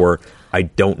Cry 4. I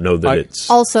don't know that it's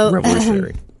also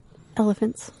revolutionary.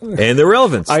 Elephants. And the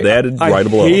relevance. They added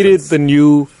rideable I hated elephants. the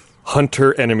new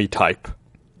hunter enemy type.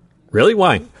 Really?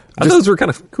 Why? I thought those were kind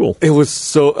of cool. It was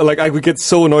so, like, I would get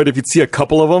so annoyed if you'd see a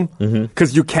couple of them,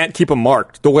 because you can't keep them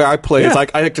marked. The way I play is,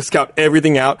 like, I like to scout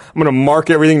everything out. I'm going to mark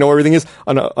everything, know where everything is.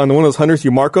 On one of those hunters,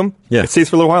 you mark them, it stays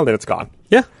for a little while, then it's gone.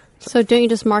 Yeah. So don't you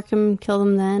just mark them, kill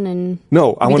them then, and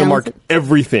No, I be want to done mark with it?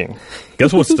 everything.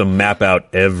 Gus wants to map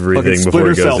out everything Like before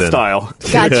Splinter it goes Cell in. style.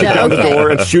 Gotcha, Down the okay. door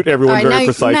and shoot everyone all right, very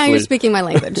precisely. now you're speaking my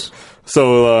language.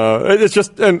 So it's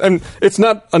just, and it's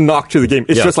not a knock to the game.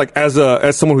 It's just like as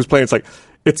someone who's playing, it's like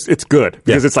it's good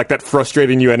because it's like that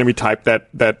frustrating new enemy type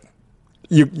that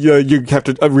you have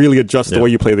to really adjust the way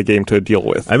you play the game to deal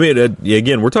with. I mean,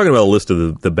 again, we're talking about a list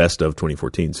of the best of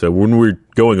 2014. So when we're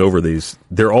going over these,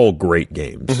 they're all great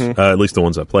games, at least the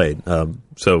ones I played.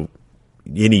 So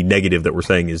any negative that we're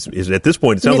saying is at this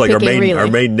point, it sounds like our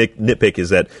main nitpick is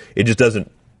that it just doesn't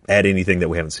add anything that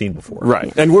we haven't seen before.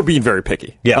 Right. And we're being very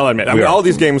picky. Yeah, I'll admit. I mean, all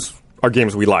these games are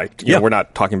games we liked. You know, we're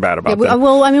not talking bad about them.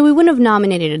 Well, I mean, we wouldn't have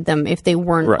nominated them if they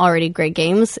weren't already great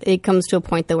games. It comes to a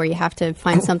point though where you have to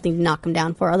find something to knock them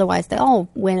down for. Otherwise, they all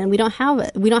win, and we don't have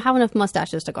it. We don't have enough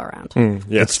mustaches to go around.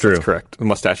 That's true. That's correct. The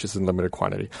mustaches in limited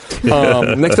quantity.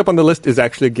 Next up on the list is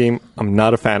actually a game I'm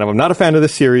not a fan of. I'm not a fan of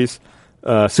this series,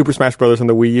 Super Smash Bros. On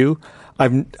the Wii U.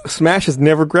 Smash has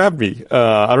never grabbed me.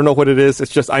 I don't know what it is.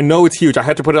 It's just, I know it's huge. I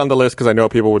had to put it on the list because I know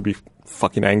people would be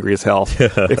fucking angry as hell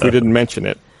if we didn't mention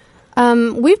it.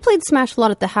 We've played Smash a lot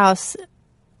at the house.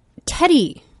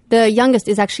 Teddy, the youngest,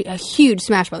 is actually a huge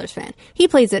Smash Brothers fan. He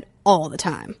plays it all the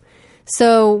time.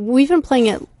 So we've been playing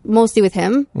it mostly with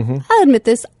him. I'll admit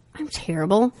this. I'm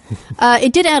terrible.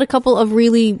 It did add a couple of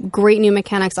really great new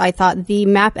mechanics, I thought. The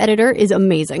map editor is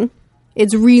amazing.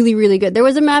 It's really, really good. There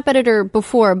was a map editor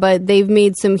before, but they've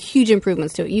made some huge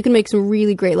improvements to it. You can make some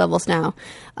really great levels now.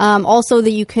 Also,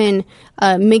 that you can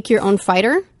make your own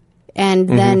fighter and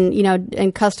then,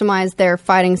 and customize their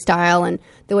fighting style and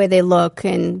the way they look.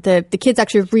 And the kids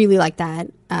actually really like that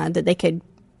they could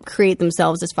create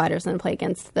themselves as fighters and play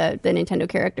against the Nintendo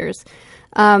characters.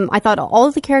 I thought all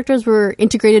of the characters were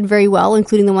integrated very well,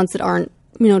 including the ones that aren't,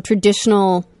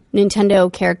 traditional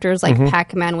Nintendo characters. Like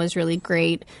Pac-Man was really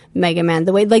great. Mega Man,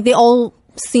 the way they all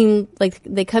seem like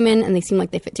they come in and they seem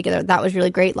like they fit together. That was really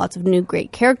great. Lots of new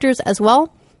great characters as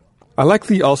well. I like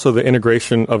also the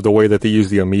integration of the way that they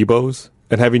use the amiibos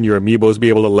and having your amiibos be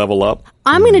able to level up.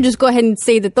 I'm going to just go ahead and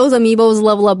say that those amiibos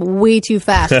level up way too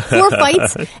fast. 4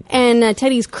 fights, and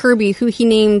Teddy's Kirby, who he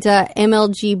named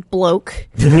MLG Bloke.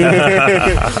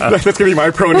 That's going to be my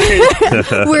pro name.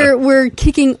 we're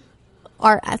kicking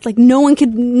our ass. Like,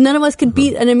 none of us could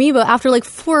beat an amiibo after like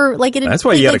 4, like it That's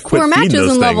why you gotta like 4 quit feeding matches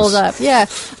those and levels things. up. Yeah.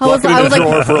 I Lock it in a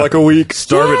drawer for like a week.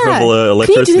 Starve it yeah. from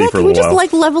electricity Can you do that? for a Can we little just while.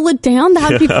 like level it down?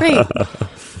 That would be great.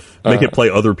 Make it play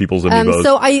other people's amiibos.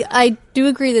 So I do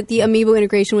agree that the amiibo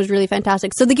integration was really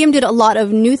fantastic. So the game did a lot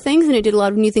of new things, and it did a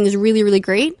lot of new things really, really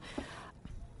great.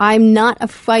 I'm not a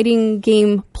fighting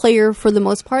game player for the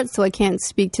most part, so I can't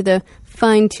speak to the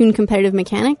fine-tuned competitive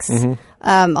mechanics.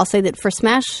 I'll say that for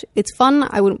Smash, it's fun.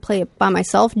 I wouldn't play it by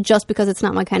myself just because it's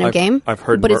not my kind of game. I've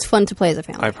heard but it's fun to play as a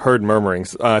family. I've heard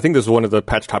murmurings. I think this is one of the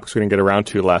patch topics we didn't get around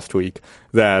to last week,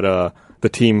 that the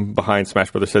team behind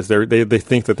Smash Brothers says they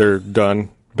think that they're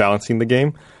done balancing the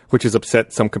game, which has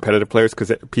upset some competitive players because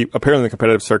apparently in the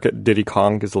competitive circuit, Diddy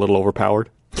Kong is a little overpowered.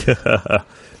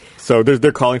 So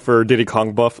they're calling for Diddy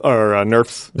Kong buff or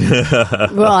nerfs.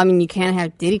 Well, I mean, you can't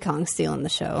have Diddy Kong stealing the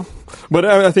show. But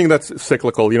I think that's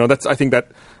cyclical. I think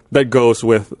that goes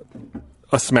with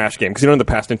a Smash game because in the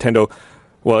past Nintendo,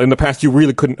 in the past you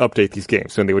really couldn't update these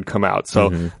games when they would come out.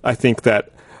 So I think that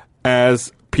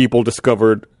as people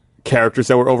discovered characters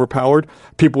that were overpowered,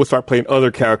 people would start playing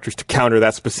other characters to counter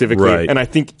that specifically. Right. And I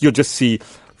think you'll just see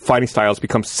fighting styles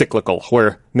become cyclical,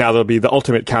 where now there'll be the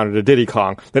ultimate counter to Diddy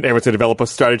Kong, then everyone's going to develop a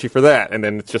strategy for that, and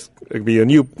then it'll be a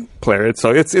new player.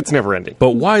 It's never ending.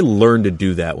 But why learn to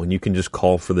do that when you can just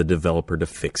call for the developer to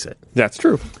fix it? That's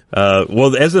true.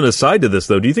 Well, as an aside to this,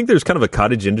 though, do you think there's kind of a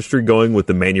cottage industry going with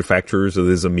the manufacturers of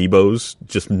these amiibos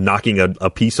just knocking a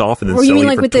piece off and then Or you selling mean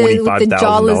it like for with the $25,000?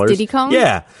 jawless Diddy Kong?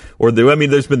 Yeah. Or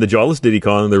there's been the jawless Diddy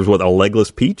Kong. There's a legless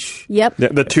Peach. Yep. Yeah,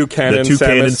 the two cannon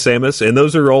Samus, and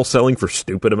those are all selling for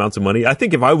stupid amounts of money. I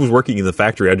think if I was working in the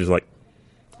factory, I'd just like,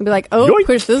 I'd be like, oh, Yoink.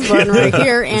 push this button right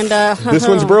here, and this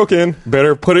one's broken.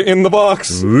 Better put it in the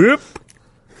box. whoop.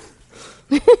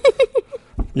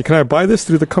 Can I buy this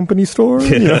through the company store?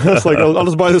 It's like I'll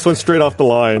just buy this one straight off the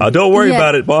line. Don't worry Yeah.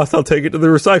 about it, boss. I'll take it to the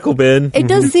recycle bin. It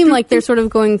does seem like they're sort of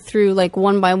going through, like,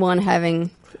 one by one, having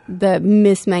the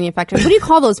mismanufacturing. What do you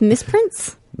call those?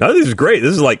 Misprints? No, this is great.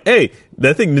 This is like, hey,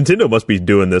 I think Nintendo must be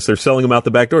doing this. They're selling them out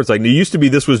the back door. It's like, it used to be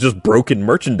this was just broken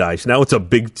merchandise. Now it's a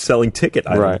big selling ticket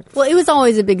item. Right. Well, it was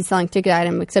always a big selling ticket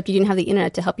item, except you didn't have the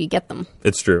internet to help you get them.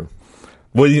 It's true.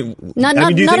 Well, do you Not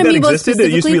think that Amiibo existed?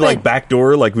 It used to be specifically, like but-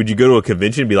 backdoor. Like, would you go to a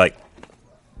convention and be like,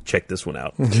 check this one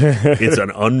out?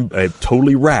 It's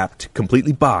totally wrapped,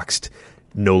 completely boxed,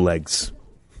 no legs.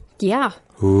 Yeah.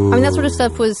 I mean, that sort of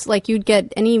stuff was like you'd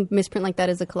get any misprint like that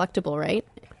as a collectible, right?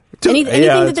 Anything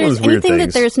yeah, that it's one of those weird anything that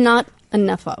things. there's not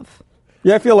enough of.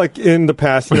 Yeah, I feel like in the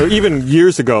past, even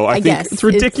years ago, I think guess It's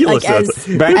ridiculous. Like It's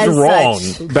as wrong.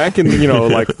 such. back in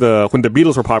like when the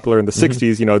Beatles were popular in the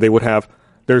 '60s, they would have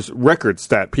there's records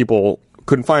that people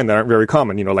couldn't find that aren't very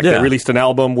common. They Yeah. released an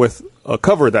album with a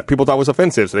cover that people thought was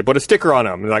offensive, so they put a sticker on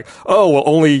them. And like, oh well,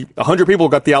 only 100 people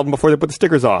got the album before they put the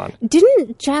stickers on.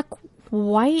 Didn't Jack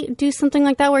White do something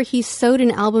like that where he sewed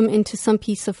an album into some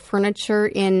piece of furniture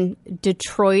in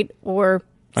Detroit or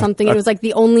something? It was like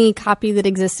the only copy that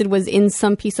existed was in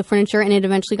some piece of furniture, and it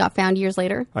eventually got found years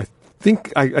later. I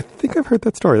think I've heard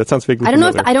that story. That sounds vaguely I don't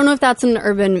know familiar. if that's an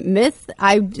urban myth.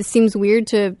 It seems weird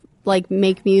to like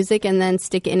make music and then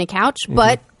stick it in a couch,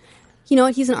 but you know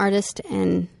what? He's an artist,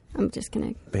 and I'm just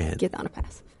gonna give that a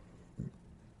pass.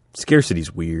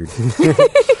 Scarcity's weird.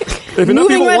 If enough Moving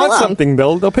people right want along. something,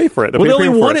 they'll pay for it. Well, they only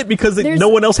pay for want it because There's- no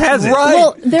one else has it. Right.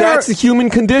 Well, That's the human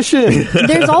condition.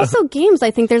 There's also games.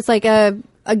 I think there's like a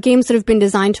games that have been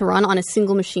designed to run on a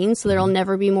single machine, so there'll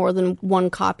never be more than one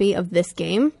copy of this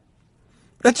game.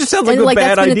 That just sounds like And a like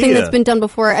bad that's been idea. a thing that's been done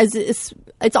before. As it's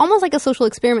almost like a social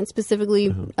experiment,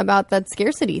 specifically about that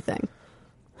scarcity thing.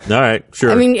 All right,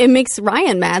 sure. I mean, it makes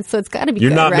Ryan mad, so it's got to be.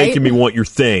 You're good, not right? making me want your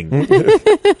thing.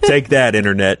 Take that,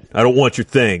 Internet. I don't want your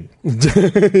thing. I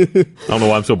don't know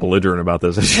why I'm so belligerent about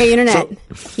this. Hey, internet.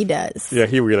 He does. Yeah,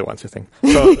 he really wants your thing.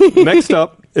 So next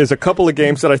up is a couple of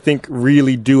games that I think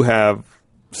really do have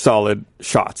solid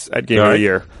shots at Game All of right. the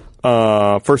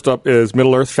Year. First up is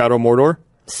Middle-earth: Shadow of Mordor,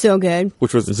 So good.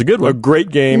 which was It's a good one. a great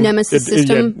game. Nemesis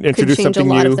system could introduced change a something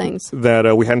lot of new things.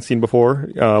 that we hadn't seen before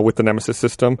with the Nemesis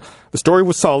system. The story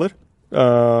was solid.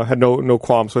 Had no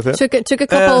qualms with it. Took a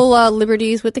couple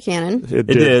liberties with the canon. It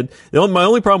did. My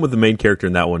only problem with the main character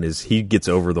in that one is he gets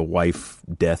over the wife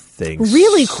death thing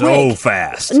Really so quick.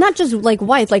 fast. Not just like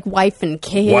wife and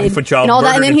kid, Wife and child and all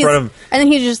that, and murdered then in he's front of- and then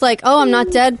he's just like, "Oh, I'm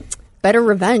not dead. Better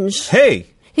revenge." Hey,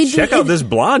 Check out this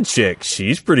blonde chick.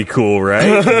 She's pretty cool,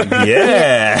 right?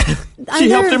 Yeah. She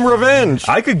helped him revenge.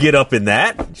 I could get up in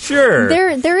that. Sure.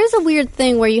 There is a weird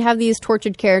thing where you have these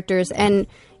tortured characters, and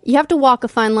you have to walk a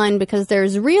fine line because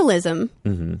there's realism,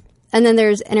 and then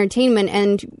there's entertainment,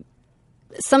 and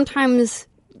sometimes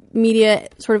media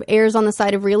sort of errs on the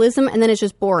side of realism, and then it's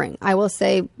just boring. I will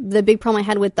say the big problem I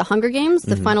had with the Hunger Games,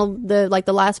 the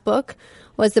last book,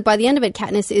 was that by the end of it,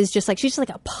 Katniss is just like, she's just like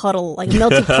a puddle, like a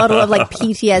melted puddle of like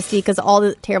PTSD because all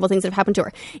the terrible things that have happened to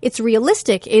her. It's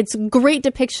realistic. It's great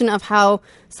depiction of how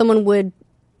someone would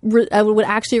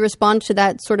actually respond to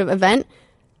that sort of event.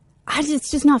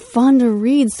 It's just not fun to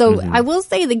read. So I will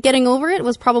say that getting over it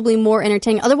was probably more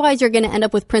entertaining. Otherwise, you're going to end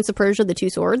up with Prince of Persia, The Two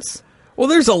Swords. Well,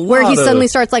 there's a lot where he suddenly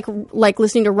starts like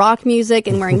listening to rock music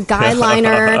and wearing guy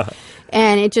liner,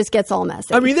 and it just gets all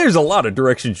messy. I mean, there's a lot of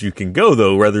directions you can go,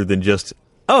 though, rather than just,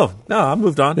 oh, no, I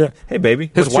moved on. Yeah. Hey,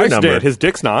 baby, His what's your wife's number? dead. His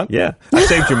dick's not. Yeah, I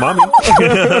saved your mommy.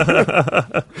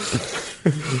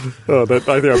 I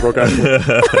think I broke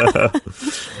out.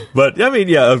 But I mean,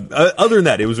 yeah. Other than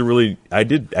that, it was I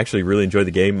did actually really enjoy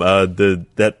the game.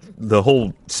 The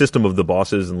whole system of the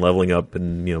bosses and leveling up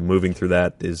and moving through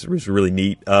that was really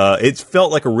neat. It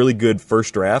felt like a really good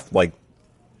first draft, like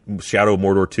Shadow of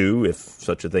Mordor 2, if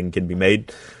such a thing can be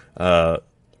made. I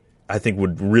think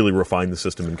would really refine the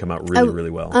system and come out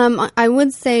really well. I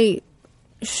would say,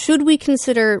 should we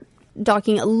consider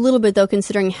docking a little bit though,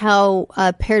 considering how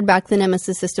pared back the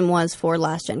Nemesis system was for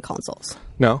last gen consoles?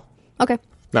 No. Okay.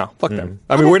 No, fuck them.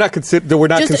 I mean, we're not considering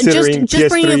just PS3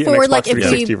 bringing it forward, and Xbox like, if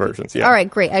 360 versions. Yeah. All right,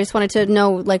 great. I just wanted to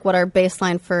know like what our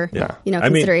baseline for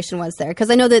consideration was there,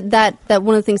 because I know that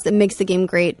one of the things that makes the game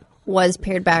great was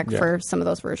pared back for some of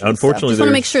those versions. Unfortunately, just want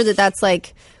to make sure that that's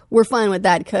like we're fine with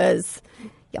that, because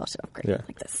y'all should upgrade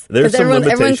like this. There's some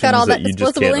everyone's got all that that you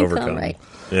just disposable can't income, overcome. right?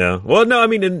 Yeah. Well, no, I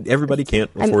mean, and everybody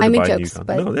can't afford I to make buy jokes, a new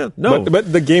but- console. No.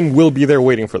 But the game will be there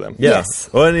waiting for them. Yeah.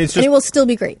 Yes. Well, and it's just And it will still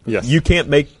be great. Yes. you can't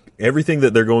make everything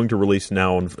that they're going to release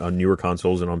now on newer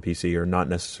consoles and on PC are not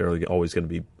necessarily always going to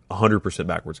be 100%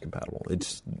 backwards compatible.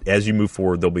 It's as you move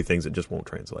forward, there'll be things that just won't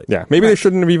translate. Yeah. Maybe they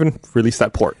shouldn't have even released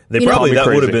that port. That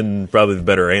would have been probably the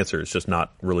better answer. It's just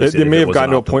not released. They may have gotten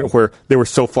to a point where they were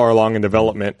so far along in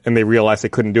development and they realized they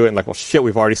couldn't do it, and like, well, shit,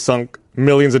 we've already sunk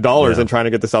millions of dollars in trying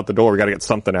to get this out the door. We got to get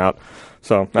something out.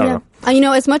 So I don't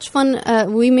know. As much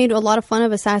fun, we made a lot of fun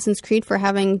of Assassin's Creed for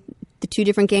having the two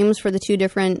different games for the two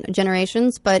different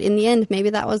generations, but in the end, maybe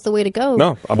that was the way to go.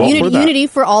 No, I'm all for that. Unity,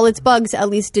 for all its bugs, at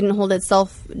least didn't hold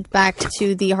itself back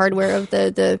to the hardware of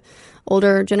the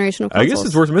older generation of consoles. I guess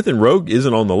it's worth mentioning Rogue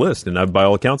isn't on the list, and by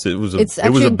all accounts, it was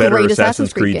a better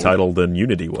Assassin's Creed title than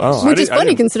Unity was. Oh, which is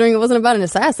funny considering it wasn't about an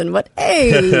assassin. But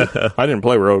hey, I didn't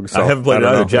play Rogue. So I haven't played it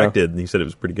don't either. know. Jack did, and he said it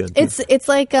was pretty good. it's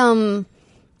like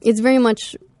it's very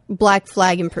much Black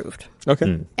Flag improved.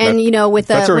 Okay. And with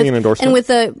that's already an endorsement. And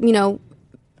with a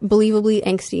believably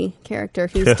angsty character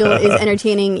who still is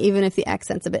entertaining, even if the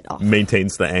accent's a bit off.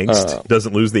 Maintains the angst,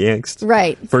 doesn't lose the angst.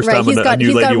 Right. First right. time a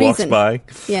new lady walks reason. by.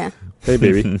 Yeah. Hey,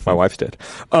 baby, my wife's dead.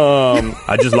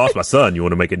 I just lost my son. You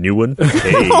want to make a new one?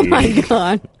 Hey. Oh my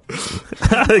god.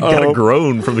 Got a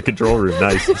groan from the control room.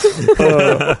 Nice.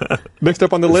 Next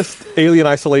up on the list, Alien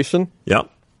Isolation. Yeah.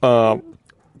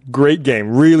 Great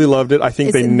game. Really loved it. I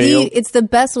think they nailed. It's the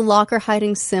best locker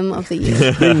hiding sim of the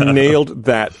year. They nailed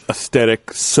that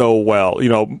aesthetic so well.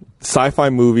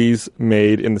 Sci-fi movies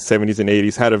made in the 70s and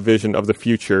 80s had a vision of the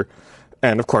future,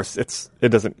 and of course, it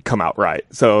doesn't come out right.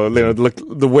 So look,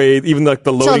 the way, even like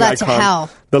the loading icon,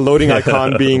 the loading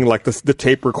icon being like the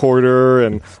tape recorder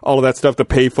and all of that stuff, the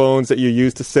payphones that you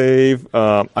use to save.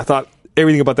 I thought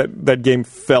everything about that game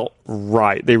felt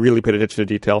right. They really paid attention to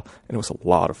detail, and it was a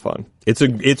lot of fun.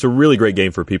 It's a really great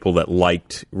game for people that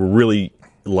really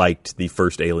liked the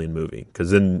first Alien movie, because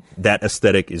then that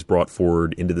aesthetic is brought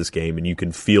forward into this game, and you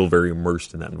can feel very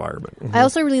immersed in that environment. Mm-hmm. I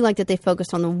also really liked that they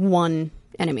focused on the one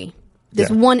enemy. This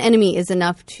one enemy is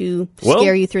enough to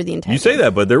scare you through the entire. You say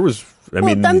that, but there was. There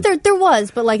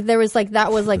was, but like there was like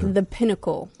that was like the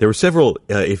pinnacle. There were several.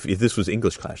 If this was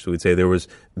English class, we would say there was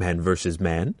man versus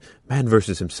man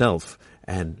versus himself,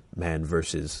 and man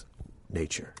versus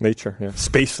nature. Nature, yeah,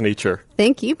 space nature.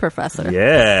 Thank you, Professor.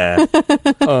 Yeah.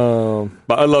 But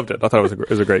I loved it. I thought it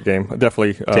was a great game.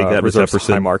 Definitely take that reserves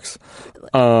high marks.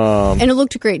 And it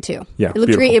looked great too. Yeah, it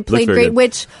looked great. It played very great. good.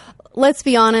 Which, let's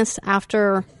be honest,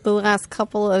 after the last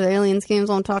couple of Aliens games,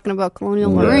 I'm talking about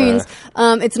Colonial Marines.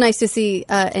 It's nice to see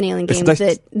an Alien game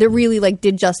that really like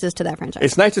did justice to that franchise.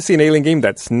 It's nice to see an Alien game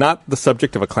that's not the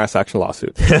subject of a class action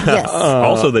lawsuit. Yes.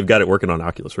 Also, they've got it working on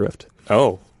Oculus Rift.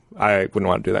 Oh, I wouldn't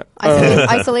want to do that.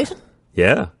 Isolation?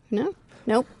 Yeah. No.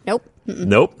 Nope.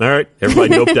 Nope. All right.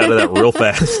 Everybody noped out of that real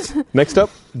fast. Next up,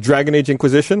 Dragon Age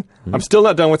Inquisition. I'm still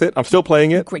not done with it. I'm still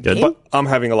playing it. Great game. But I'm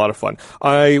having a lot of fun.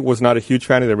 I was not a huge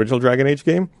fan of the original Dragon Age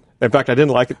game. In fact, I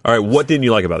didn't like it. All right. What didn't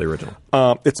you like about the original?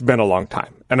 It's been a long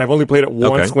time. And I've only played it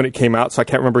once when it came out, so I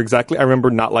can't remember exactly. I remember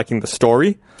not liking the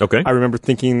story. Okay. I remember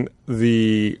thinking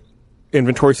the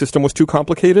inventory system was too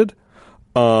complicated.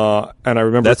 And I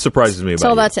remember... That surprises me about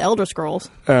Tell you. that to Elder Scrolls.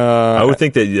 I would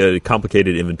think that a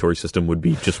complicated inventory system would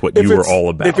be just what you were all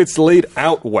about. If it's laid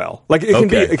out well. Like,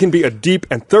 it can be a deep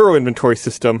and thorough inventory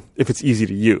system if it's easy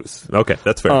to use. Okay,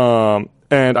 that's fair.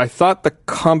 And I thought the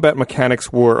combat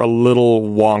mechanics were a little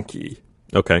wonky.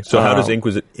 Okay, so how does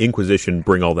Inquisition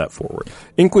bring all that forward?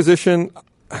 Inquisition...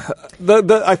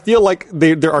 I feel like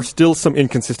there are still some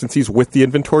inconsistencies with the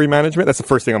inventory management. That's the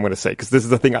first thing I'm going to say, because this is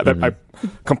the thing that I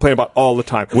complain about all the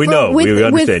time. We know. We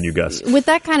understand you, Gus. With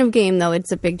that kind of game, though,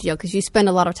 it's a big deal because you spend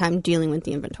a lot of time dealing with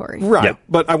the inventory. Right. Yeah.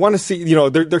 But I want to see,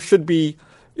 there should be...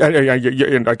 I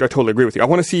totally agree with you. I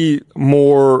want to see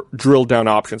more drilled down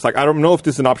options. Like, I don't know if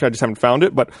this is an option, I just haven't found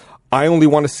it, but I only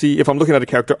want to see, if I'm looking at a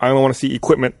character, I only want to see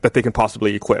equipment that they can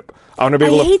possibly equip. I want to be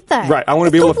able to... hate that. Right. I want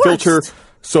to be able to filter...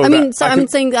 I'm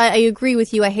saying I agree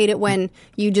with you. I hate it when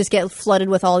you just get flooded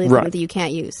with all the equipment that you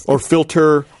can't use. Or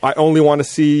filter, I only want to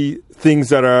see things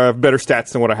that are better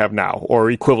stats than what I have now,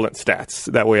 or equivalent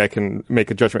stats. That way I can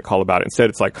make a judgment call about it. Instead,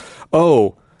 it's like,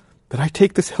 oh, did I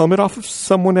take this helmet off of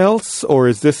someone else, or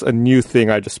is this a new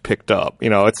thing I just picked up?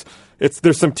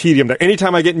 There's some tedium there.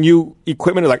 Anytime I get new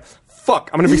equipment, it's like, fuck,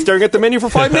 I'm going to be staring at the menu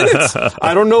for 5 minutes.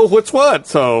 I don't know what's what.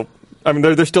 So... I mean,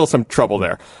 there's still some trouble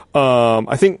there.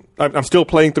 I think I'm still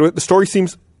playing through it. The story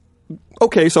seems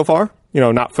okay so far.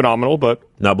 Not phenomenal, but...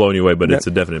 Not blowing you away, but it's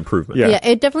a definite improvement. Yeah,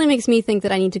 it definitely makes me think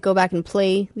that I need to go back and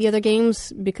play the other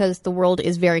games because the world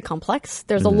is very complex.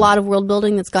 There's a lot of world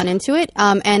building that's gone into it,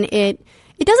 and it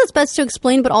does its best to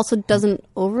explain, but also doesn't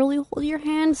overly hold your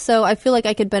hand. So I feel like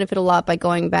I could benefit a lot by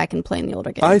going back and playing the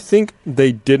older games. I think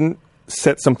they didn't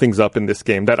set some things up in this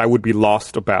game that I would be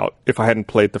lost about if I hadn't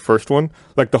played the first one.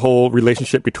 Like the whole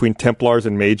relationship between Templars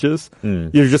and mages.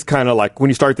 You're just kind of like, when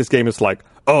you start this game, it's like,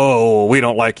 oh, we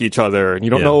don't like each other. And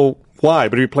you don't know why.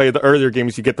 But if you play the earlier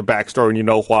games, you get the backstory and you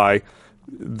know why,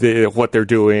 what they're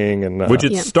doing. And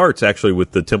Which starts actually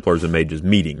with the Templars and mages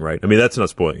meeting, right? I mean, that's not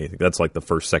spoiling anything. That's like the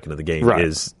first second of the game. Right.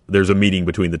 Is there's a meeting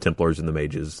between the Templars and the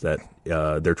mages that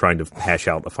they're trying to hash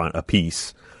out a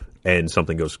peace. And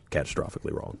something goes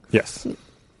catastrophically wrong. Yes.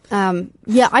 I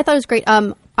thought it was great.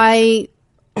 I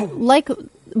like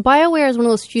BioWare is one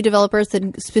of those few developers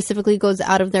that specifically goes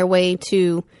out of their way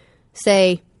to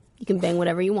say you can bang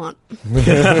whatever you want, and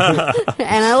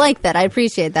I like that. I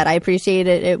appreciate that. I appreciate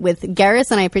it with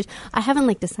Garrus, and I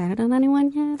haven't decided on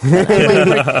anyone yet, but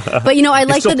I You're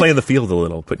like still that. playing the field a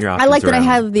little, putting your options. I like that I around.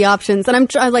 have the options, and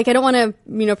I don't want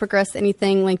to progress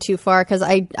anything too far because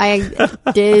I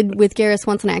did with Garrus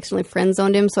once, and I accidentally friend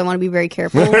zoned him, so I want to be very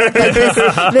careful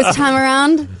this time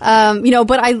around.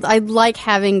 But I like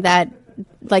having that.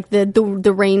 Like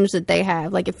the range that they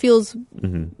have, like it feels,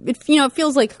 it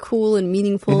feels like cool and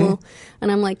meaningful,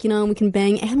 and I'm like, we can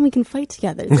bang and we can fight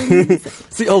together.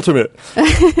 It's the ultimate.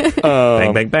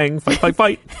 Bang, bang, bang, fight,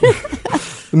 fight.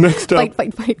 Next up,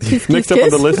 fight. Kiss, next kiss, up on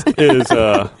kiss. the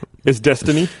list is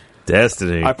Destiny.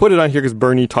 Destiny. I put it on here because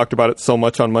Bernie talked about it so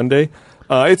much on Monday.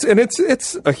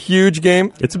 It's a huge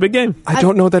game. It's a big game. I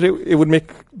don't know that it would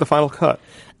make the final cut.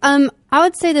 I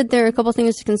would say that there are a couple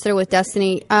things to consider with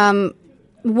Destiny.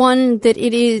 One, that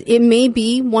it may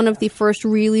be one of the first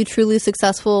really, truly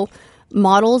successful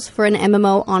models for an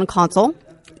MMO on console.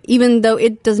 Even though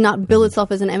it does not bill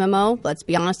itself as an MMO, let's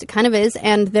be honest, it kind of is.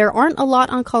 And there aren't a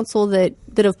lot on console that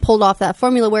have pulled off that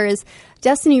formula, whereas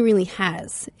Destiny really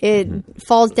has. It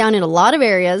falls down in a lot of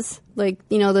areas, like,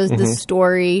 the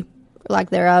story, lack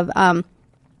thereof.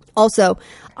 Also,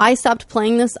 I stopped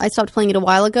playing this. I stopped playing it a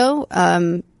while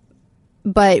ago.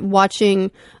 But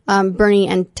watching Bernie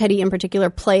and Teddy in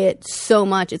particular play it so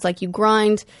much, it's like you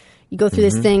grind, you go through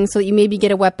this thing so that you maybe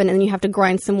get a weapon, and then you have to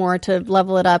grind some more to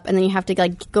level it up, and then you have to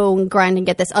go and grind and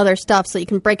get this other stuff so you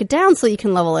can break it down so you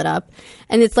can level it up.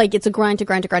 And it's like it's a grind to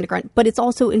grind to grind to grind, but it's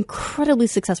also incredibly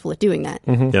successful at doing that.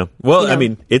 Yeah. Well, I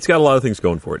mean, it's got a lot of things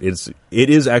going for it. It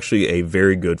is actually a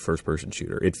very good first-person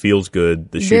shooter. It feels good.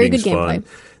 The shooting's fun.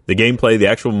 The gameplay, the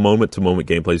actual moment-to-moment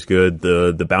gameplay is good.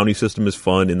 The bounty system is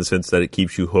fun in the sense that it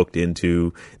keeps you hooked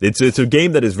into... It's a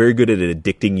game that is very good at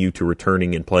addicting you to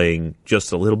returning and playing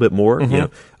just a little bit more.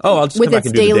 I'll just come back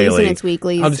and do the daily. With its dailies and its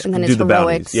weeklies, I'll just and then do its the heroics.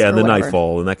 bounties. Yeah, and the whatever.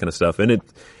 Nightfall and that kind of stuff. And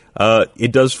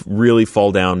it does really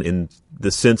fall down in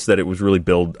the sense that it was really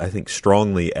billed, I think,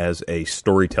 strongly as a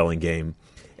storytelling game.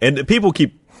 And people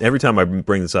keep every time I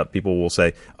bring this up, people will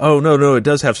say, "Oh no, it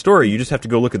does have story. You just have to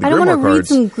go look at the I don't Grimoire want to read cards."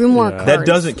 some Grimoire cards. That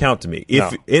doesn't count to me.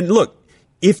 And look,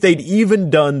 if they'd even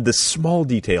done the small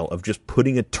detail of just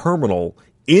putting a terminal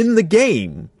in the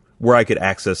game where I could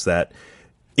access that.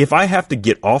 If I have to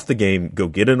get off the game, go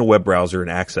get in a web browser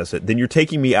and access it, then you're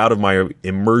taking me out of my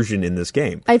immersion in this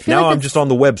game. I feel now like I'm just on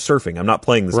the web surfing. I'm not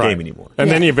playing this game anymore.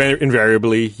 And then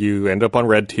invariably you end up on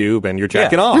RedTube and you're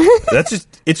jacking off.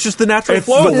 It's just the natural It's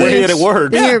flow. the way that it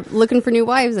works. Then you're looking for new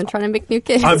wives and trying to make new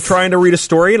kids. I'm trying to read a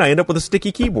story and I end up with a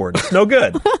sticky keyboard. It's no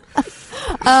good.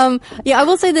 Yeah, I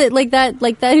will say that like that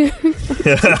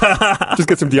Just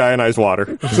get some deionized water.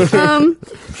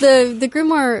 the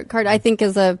Grimoire card I think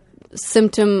is a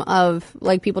symptom of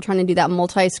like people trying to do that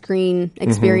multi-screen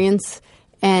experience,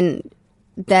 and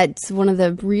that's one of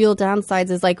the real downsides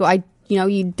is like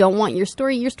you don't want your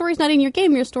story's not in your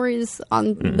game, your story is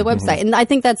on the website, and I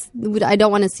think I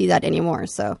don't want to see that anymore.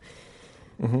 So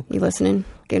you listening,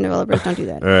 game developers, don't do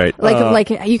that. All right. Like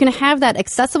you can have that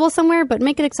accessible somewhere, but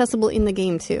make it accessible in the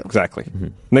game too. Exactly.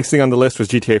 Next thing on the list was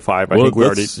GTA 5. I think we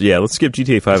already let's skip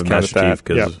GTA 5 and Master Chief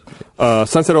because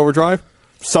Sunset Overdrive,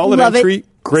 solid Love entry. it.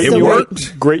 Great So new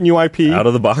great. great new IP. out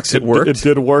of the box it worked. It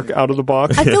did work out of the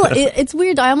box. I feel it's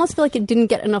weird. I almost feel like it didn't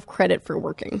get enough credit for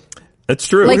working. That's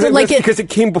true. Because it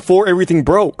came before everything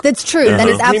broke. That's true. That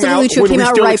is absolutely true. It When came we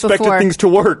out still right expected before. things to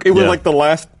work. It was like the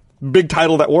last big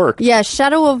title that worked. Yeah,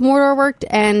 Shadow of Mordor worked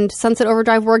and Sunset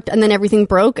Overdrive worked, and then everything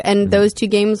broke, and those two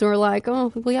games were like,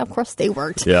 oh, well, yeah, of course they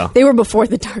worked. Yeah. They were before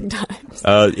the dark times.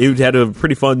 It had a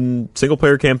pretty fun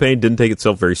single-player campaign, didn't take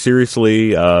itself very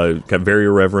seriously, got very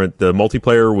irreverent. The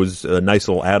multiplayer was a nice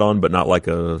little add-on, but not like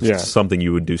something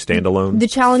you would do standalone. The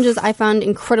challenges I found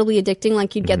incredibly addicting,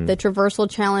 like you'd get the traversal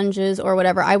challenges or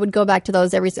whatever. I would go back to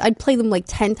those I'd play them like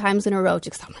 10 times in a row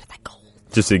just because I wanted that goal.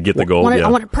 Just to get the goal, I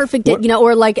want a perfect day,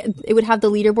 or like it would have the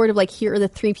leaderboard of like here are the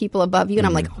 3 people above you, and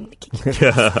I'm like, oh, I'm gonna kick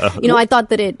you. I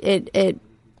thought that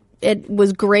it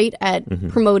was great at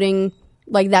promoting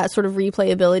like that sort of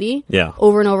replayability,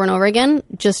 over and over and over again,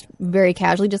 just very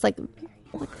casually, just like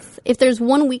if there's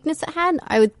one weakness it had,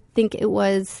 I would think it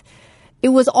was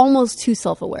almost too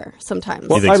self-aware sometimes.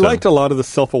 Well, I liked a lot of the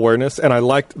self-awareness, and I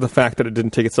liked the fact that it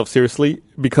didn't take itself seriously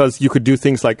because you could do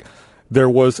things like. There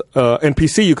was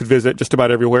NPC you could visit just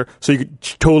about everywhere, so you could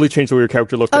totally change the way your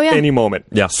character looked at any moment.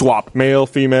 Yeah. Swap, male,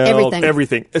 female,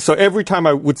 everything. So every time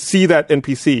I would see that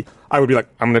NPC, I would be like,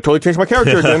 I'm going to totally change my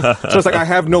character again. So it's like I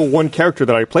have no one character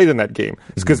that I played in that game.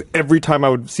 It's because every time I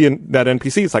would see that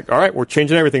NPC, it's like, all right, we're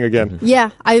changing everything again.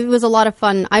 Yeah, it was a lot of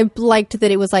fun. I liked that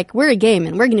it was like, we're a game,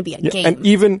 and we're going to be a game. And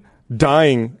even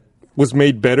dying was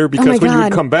made better because when you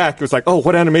would come back, it was like, oh,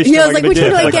 what animation am I going to get?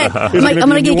 Which one do I get? I'm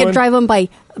going to get driven by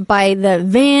the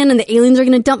van and the aliens are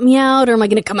going to dump me out, or am I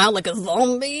going to come out like a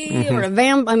zombie or a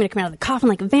vamp? I'm going to come out of the coffin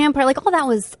like a vampire. Like all that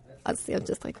was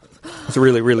just like... It's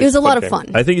really, really it was a lot game. of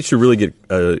fun. I think it should really get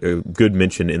a good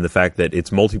mention in the fact that it's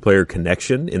multiplayer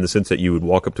connection in the sense that you would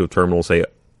walk up to a terminal and say,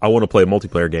 I want to play a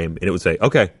multiplayer game, and it would say,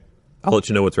 okay, I'll let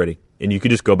you know what's ready. And you could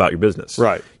just go about your business.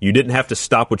 Right. You didn't have to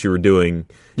stop what you were doing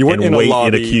and wait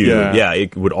in a queue. Yeah.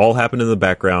 It would all happen in the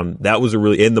background. That was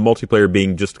and the multiplayer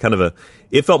being just kind of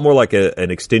it felt more like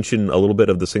an extension a little bit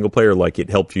of the single player, like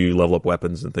it helped you level up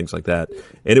weapons and things like that.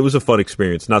 And it was a fun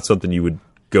experience, not something you would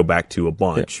go back to a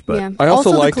bunch. But yeah. I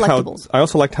also the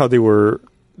liked how they were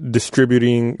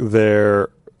distributing their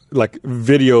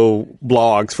video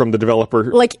blogs from the developer,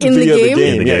 like in the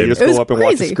game. You just go up and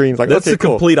watch the screens. Like that's okay, the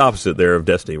complete opposite there of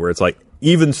Destiny, where it's like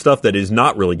even stuff that is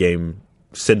not really game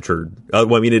centered.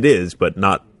 Well, I mean, it is, but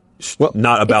not about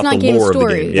not the lore story. of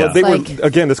the game. Yeah. Well, they were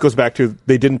again. This goes back to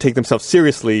they didn't take themselves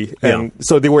seriously, and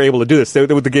so they were able to do this.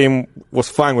 The game was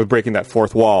fine with breaking that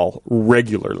fourth wall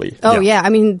regularly. Oh yeah, I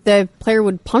mean the player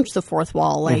would punch the fourth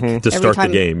wall like to every start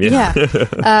time. the game.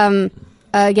 Yeah.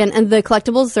 Again, and the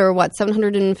collectibles, there were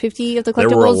 750 of the There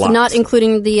were a collectibles, lot. not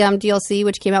including the DLC,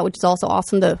 which came out, which is also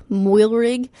awesome, the Moil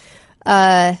Rig.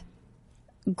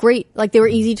 Great. Like, they were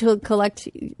easy to collect,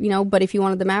 but if you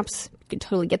wanted the maps, you could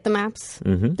totally get the maps.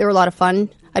 Mm-hmm. They were a lot of fun.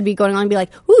 I'd be going on and be like,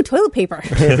 ooh, toilet paper.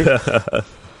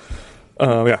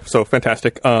 So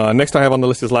fantastic. Next I have on the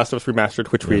list is Last of Us Remastered,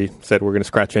 which we said we're going to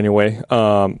scratch anyway.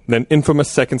 Then Infamous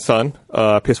Second Son,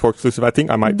 PS4 exclusive. I think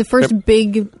I might...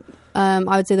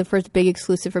 I would say the first big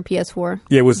exclusive for PS4.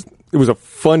 Yeah, it was a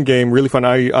fun game, really fun.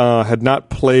 I had not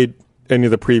played any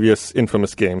of the previous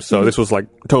Infamous games, so this was like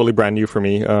totally brand new for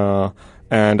me.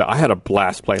 And I had a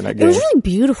blast playing that game. It was really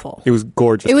beautiful. It was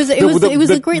gorgeous. It was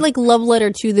a great love letter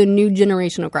to the new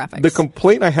generation of graphics. The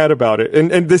complaint I had about it,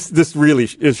 and this really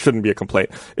shouldn't be a complaint,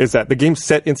 is that the game's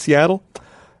set in Seattle,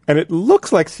 and it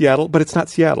looks like Seattle, but it's not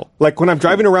Seattle. Like when I'm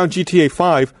driving around GTA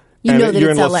 5. You and know that you're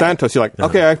it's in Los LA. Santos. You're like,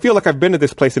 okay, I feel like I've been to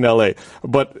this place in LA.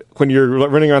 But when you're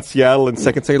running around Seattle and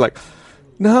Second City, you're like,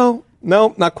 no,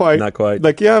 not quite. Not quite.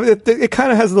 Like, yeah, it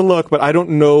kind of has the look, but I don't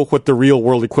know what the real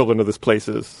world equivalent of this place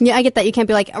is. Yeah, I get that. You can't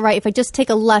be like, all right, if I just take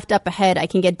a left up ahead, I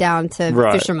can get down to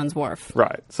Right. Fisherman's Wharf.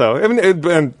 Right. So, I mean,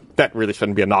 and that really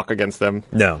shouldn't be a knock against them.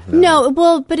 No,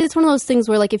 well, but it's one of those things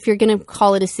where, like, if you're going to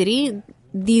call it a city,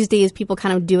 these days people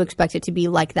kind of do expect it to be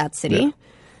like that city. Yeah.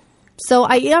 So,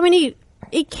 I mean,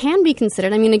 it can be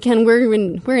considered. I mean, again, we're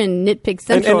in nitpick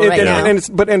central right now.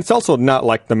 And it's also not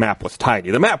like the map was tiny.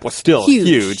 The map was still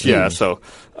huge. Yeah. So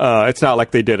it's not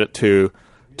like they did it to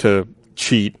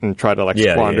cheat and try to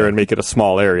squander and make it a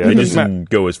small area. They just didn't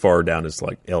go as far down as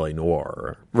like L.A.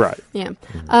 Noire. Right. Yeah.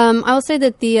 I will say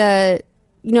that the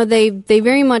they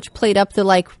very much played up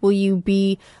the will you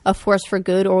be a force for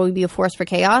good or will you be a force for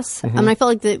chaos? I mean, I felt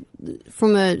like that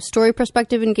from a story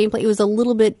perspective and gameplay, it was a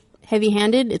little bit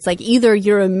heavy-handed. It's like either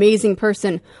you're an amazing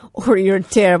person or you're a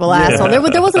terrible asshole.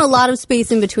 There wasn't a lot of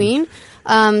space in between.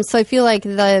 So I feel like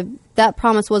that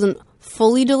promise wasn't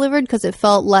fully delivered because it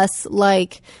felt less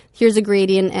like here's a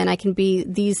gradient and I can be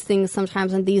these things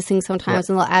sometimes and these things sometimes,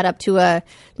 and they'll add up to a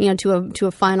to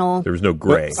a final. There was no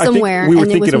gray. Somewhere, I think we were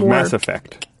and it thinking was of more, Mass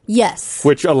Effect. Yes.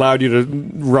 Which allowed you to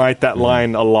write that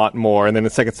line a lot more. And then the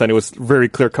Second Son, it was very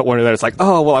clear-cut one of that. It's like,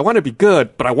 oh, well, I want to be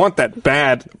good, but I want that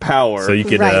bad power. So you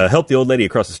can Right. help the old lady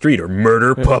across the street or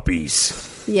murder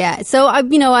puppies. Yeah. So,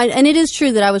 and it is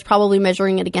true that I was probably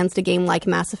measuring it against a game like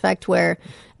Mass Effect where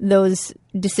those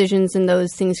decisions and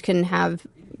those things can have,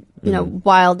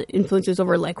 wild influences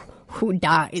over, who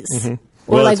dies.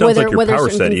 Or, Well, it sounds like your whether power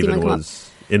certain set things even come up. was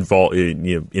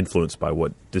influenced by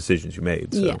what decisions you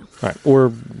made. So. Yeah. All right,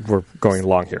 we're going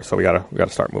long here, so we gotta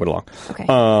start moving along. Okay.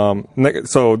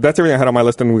 So that's everything I had on my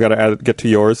list, and we gotta get to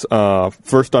yours.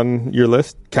 First on your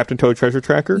list, Captain Toad Treasure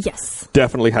Tracker. Yes.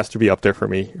 Definitely has to be up there for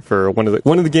me for one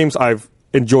of the games I've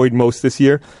enjoyed most this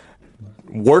year.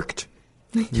 Worked,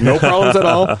 no problems at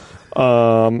all,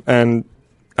 and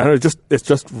I don't know, it's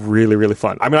just really really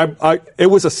fun. I mean, it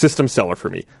was a system seller for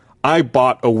me. I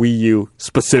bought a Wii U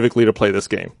specifically to play this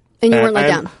game. And you weren't let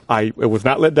down. It was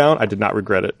not let down. I did not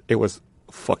regret it. It was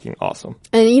fucking awesome.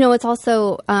 And, it's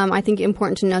also, I think,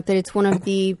 important to note that it's one of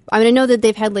the... I mean, I know that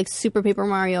they've had, Super Paper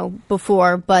Mario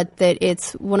before, but that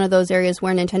it's one of those areas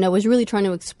where Nintendo was really trying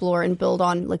to explore and build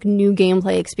on, new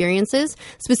gameplay experiences,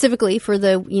 specifically for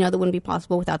that wouldn't be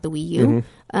possible without the Wii U.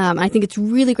 I think it's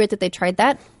really great that they tried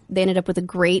that. They ended up with a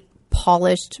great,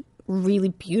 polished, really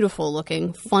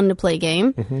beautiful-looking, fun-to-play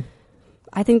game.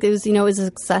 I think it was, it was a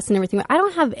success and everything. But I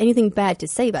don't have anything bad to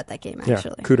say about that game,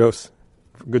 actually. Yeah, kudos.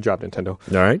 Good job, Nintendo.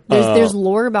 All right. There's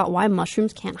lore about why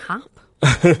mushrooms can't hop.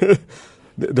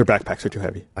 Their backpacks are too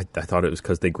heavy. I thought it was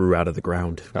because they grew out of the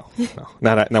ground. No.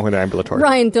 Not when they're ambulatory.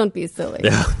 Ryan, don't be silly.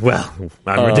 Yeah, well,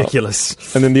 I'm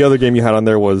ridiculous. And then the other game you had on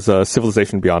there was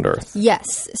Civilization Beyond Earth.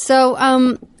 Yes. So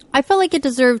I felt like it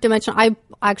deserved a mention. I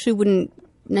actually wouldn't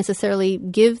necessarily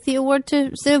give the award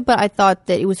to Civ, but I thought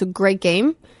that it was a great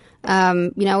game.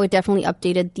 It definitely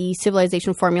updated the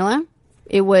Civilization formula.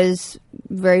 It was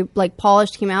very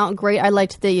polished, came out great. I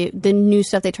liked the new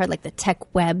stuff they tried, like the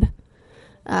tech web.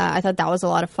 I thought that was a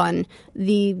lot of fun.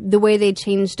 The way they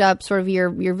changed up sort of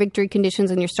your victory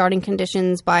conditions and your starting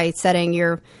conditions by setting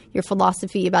your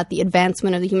philosophy about the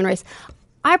advancement of the human race.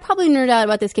 I probably nerd out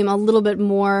about this game a little bit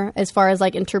more as far as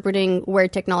interpreting where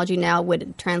technology now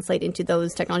would translate into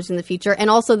those technologies in the future, and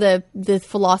also the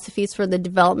philosophies for the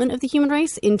development of the human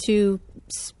race into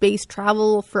space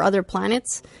travel for other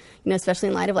planets. Especially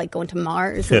in light of going to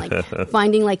Mars and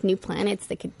finding new planets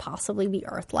that could possibly be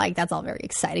Earth-like. That's all very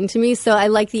exciting to me. So I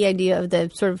like the idea of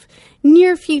the sort of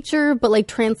near future, but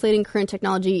translating current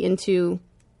technology into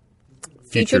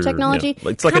future technology.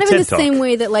 Yeah. It's like kind a of in TED the Talk. same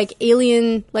way that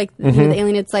Alien, the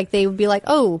Alien, it's they would be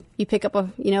oh, you pick up a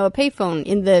payphone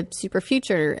in the super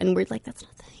future, and we're that's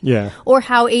not the thing. Yeah. Or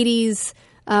how 80s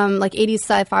 80s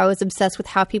sci-fi was obsessed with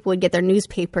how people would get their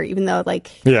newspaper, even though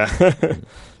Yeah.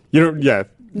 Yeah.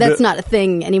 That's not a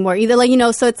thing anymore either.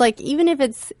 So it's even if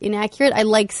it's inaccurate, I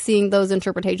like seeing those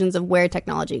interpretations of where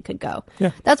technology could go.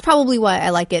 Yeah. That's probably why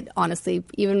I like it, honestly,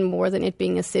 even more than it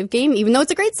being a Civ game, even though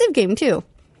it's a great Civ game, too.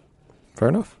 Fair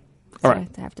enough. All right.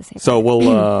 I have to say So that.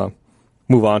 we'll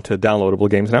move on to downloadable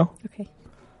games now. Okay.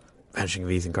 Vanishing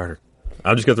of Ethan Carter.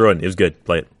 I'm just going to throw it in. It was good.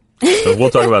 Play it. So we'll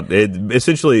talk about it.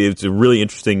 Essentially, it's really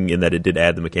interesting in that it did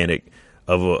add the mechanic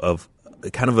of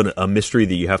kind of a mystery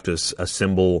that you have to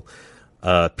assemble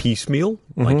piecemeal.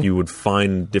 Like you would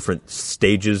find different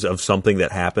stages of something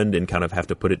that happened and kind of have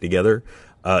to put it together.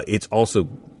 It's also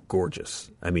gorgeous.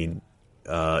 I mean,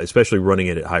 especially running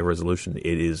it at high resolution, it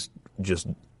is just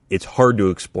it's hard to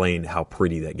explain how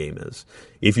pretty that game is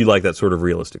if you like that sort of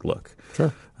realistic look.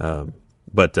 Sure.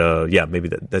 But maybe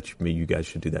you guys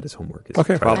should do that as homework.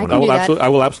 Okay, I I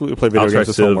will absolutely play video games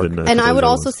as homework. And I would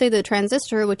also say the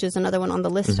Transistor, which is another one on the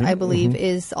list, I believe,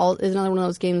 is another one of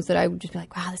those games that I would just be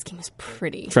like, wow, this game is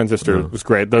pretty. Transistor was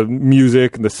great. The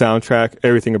music, the soundtrack,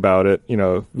 everything about it,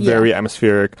 very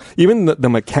atmospheric. Even the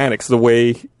mechanics, the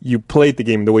way you played the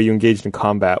game, the way you engaged in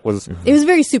combat was It was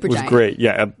very Supergiant. great.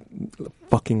 Yeah, I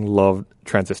fucking loved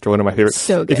Transistor, one of my favorites.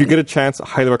 So good. If you get a chance, I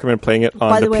highly recommend playing it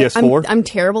on By the way, PS4. I'm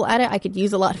terrible at it. I could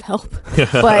use a lot of help,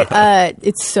 but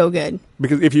it's so good.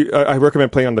 Because I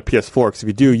recommend playing on the PS4 because if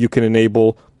you do, you can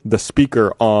enable the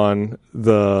speaker on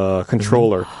the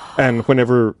controller, and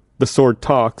whenever the sword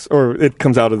talks, or it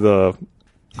comes out of the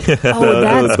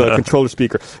controller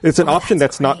speaker, it's an option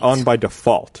that's not on by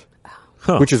default,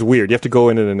 which is weird. You have to go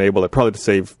in and enable it, probably to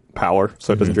save power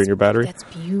so it doesn't drain your battery. That's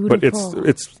beautiful. But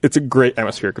it's a great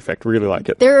atmospheric effect. Really like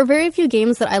it. There are very few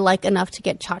games that I like enough to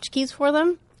get tchotchkes for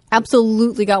them.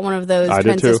 Absolutely got one of those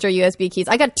Transistor USB keys.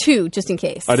 I got 2 just in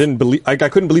case. I couldn't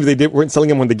believe weren't selling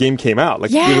them when the game came out.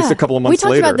 Like just a couple of months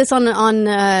later. We talked about this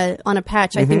on a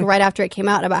patch. I think right after it came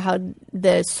out about how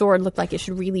the sword looked like it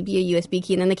should really be a USB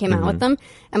key, and then they came out with them.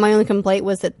 And my only complaint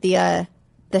was that the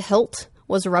hilt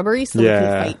was rubbery, so we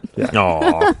couldn't fight.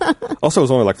 Yeah. Also, it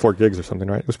was only like 4 gigs or something,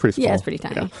 right? It was pretty small. Yeah, it's pretty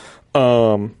tiny.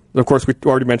 Yeah. Of course, we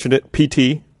already mentioned it.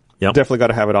 PT. Yep. Definitely got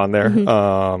to have it on there.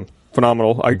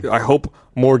 Phenomenal. I hope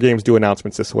more games do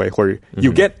announcements this way, where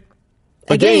you get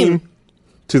a game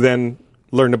to then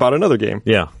learn about another game.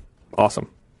 Yeah. Awesome.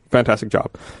 Fantastic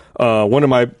job. I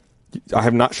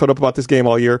have not shut up about this game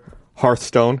all year.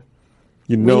 Hearthstone.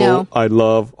 You know I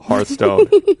love Hearthstone.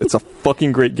 It's a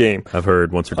fucking great game. I've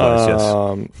heard once or twice, yes.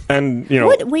 And,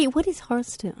 what is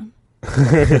Hearthstone?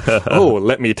 Oh,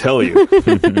 let me tell you.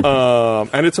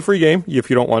 And it's a free game. If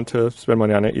you don't want to spend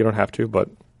money on it, you don't have to, but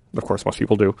of course most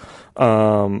people do.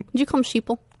 Did you call them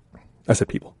sheeple? I said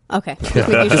people. Okay.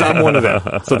 Because I'm one of them.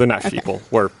 So they're not sheeple.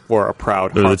 We're a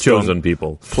proud They're the chosen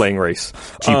people. Playing race.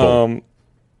 Sheeple.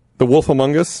 The Wolf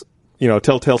Among Us.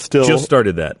 Telltale still just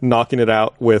started that, knocking it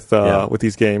out with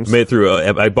these games. Made it through.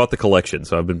 I bought the collection,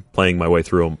 so I've been playing my way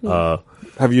through them.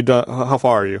 Have you done? How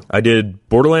far are you? I did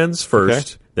Borderlands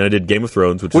first, then I did Game of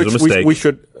Thrones, which is a mistake. We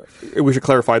should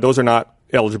clarify those are not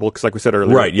eligible because, like we said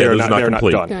earlier, right? Yeah, those are not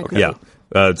complete. Not done. Okay.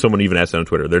 Yeah. Someone even asked on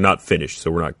Twitter. They're not finished, so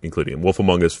we're not including them. Wolf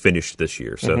Among Us finished this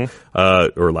year, so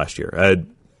or last year.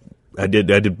 I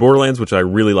did Borderlands, which I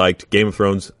really liked. Game of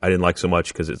Thrones, I didn't like so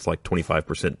much because it's like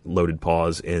 25% loaded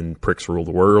pause and pricks rule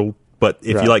the world. But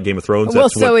if you like Game of Thrones,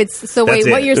 what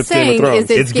you're saying is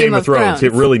it's Game of Thrones.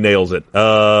 It really nails it.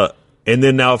 And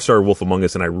then now I've started Wolf Among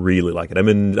Us, and I really like it.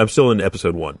 I'm still in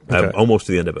episode 1. Okay. I'm almost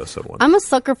to the end of episode 1. I'm a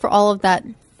sucker for all of that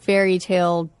fairy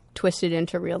tale twisted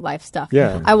into real life stuff.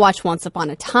 Yeah. I watch Once Upon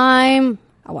a Time.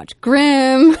 I watch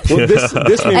Grimm. Well,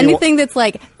 this anything that's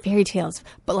like fairy tales,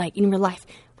 but like in real life.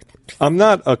 I'm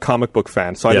not a comic book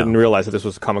fan, so I didn't realize that this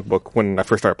was a comic book when I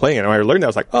first started playing it. And when I learned that, I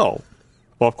was like, oh,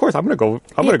 well, of course, I'm going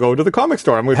to go to the comic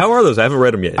store. How are those? I haven't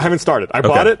read them yet. I haven't started. I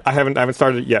bought it. I haven't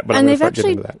started it yet, but I'm going to start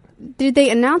getting into that. Did they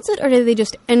announce it, or did they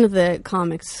just end the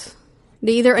comics?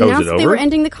 They either announced they were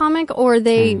ending the comic, or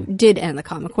they did end the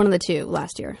comic. One of the two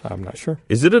last year. I'm not sure.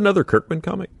 Is it another Kirkman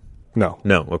comic? No.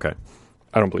 Okay.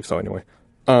 I don't believe so anyway.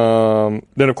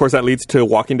 Then, of course, that leads to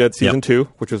Walking Dead Season 2,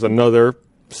 which was another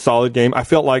solid game. I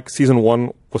felt like Season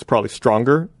 1 was probably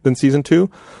stronger than Season 2.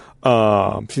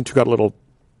 Season 2 got a little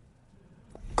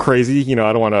crazy. I'm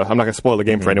not going to spoil the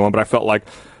game for anyone, but I felt like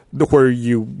where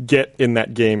you get in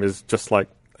that game is just like,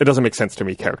 it doesn't make sense to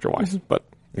me character-wise. But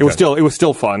it was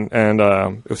still fun, and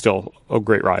it was still a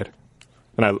great ride.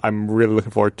 And I'm really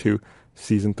looking forward to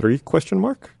Season 3, ?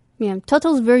 Yeah,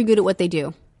 Telltale's very good at what they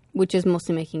do, which is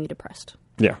mostly making you depressed.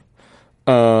 Yeah.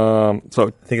 So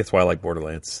I think that's why I like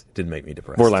Borderlands. It didn't make me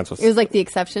depressed. Borderlands it was like the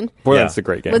exception. Borderlands is a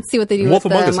great game. Let's see what they do Wolf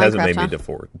with Among Us Minecraft, hasn't made me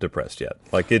depressed yet.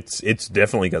 Like it's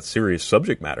definitely got serious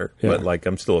subject matter, but like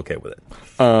I'm still okay with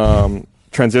it.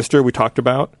 Transistor we talked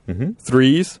about.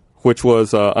 Threes, which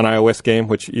was an iOS game,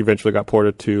 which eventually got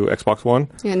ported to Xbox One.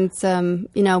 And some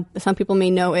people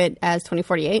may know it as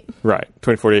 2048. Right,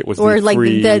 2048 was or the like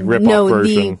free rip-off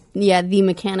version. The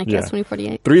mechanic as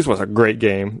 2048. Threes was a great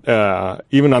game.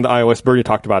 Even on the iOS, Bernie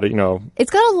talked about it.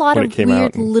 It's got a lot of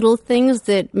weird little things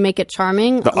that make it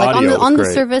charming. The like audio on the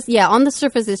great. surface, on the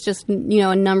surface, it's just a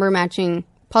number matching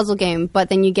puzzle game, but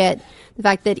then you get the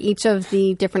fact that each of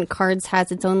the different cards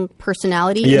has its own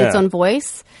personality and its own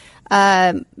voice.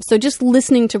 So just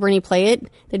listening to Bernie play it,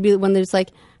 there'd be when there's like,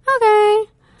 okay,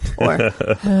 or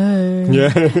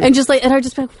and just like, and I'd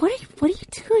just be like, what are you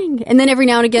doing? And then every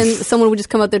now and again, someone would just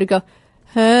come out there to go,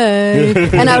 hey.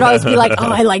 And I would always be like,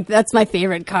 oh, that's my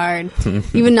favorite card.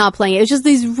 Even not playing it. It's just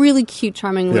these really cute,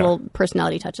 charming little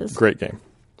personality touches. Great game.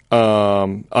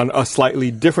 On a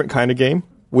slightly different kind of game,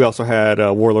 we also had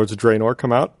Warlords of Draenor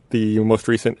come out, the most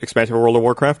recent expansion of World of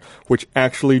Warcraft, which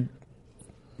actually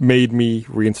made me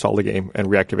reinstall the game and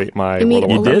reactivate my World of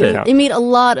Warcraft account. It made a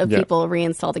lot of people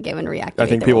reinstall the game and reactivate. I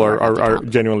think people are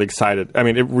genuinely excited. I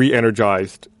mean, it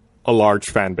re-energized a large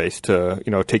fan base to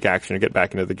take action and get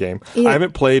back into the game. Yeah. I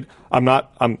haven't played.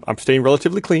 I'm staying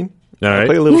relatively clean. All right. I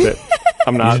play a little bit.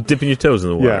 I'm not You're just dipping your toes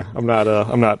in the water. Yeah,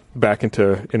 I'm not back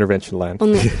into intervention land.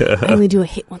 I only do a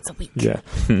hit once a week. Yeah.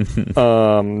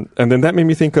 And then that made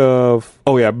me think of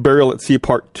Burial at Sea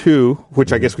Part 2,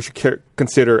 which I guess we should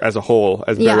consider as a whole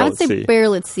as Burial at Sea. I'd say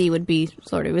Burial at Sea would be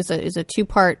sort of is a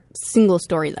 2-part single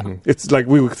story though. It's like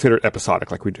we would consider it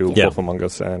episodic, like we do Wolf Among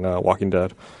Us and Walking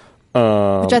Dead,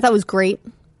 which I thought was great.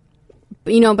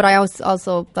 But I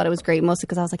also thought it was great mostly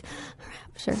because I was like,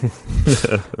 sure.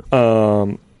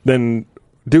 Then,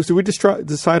 Deuce, did we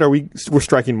decide we're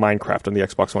striking Minecraft on the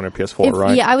Xbox One and PS4,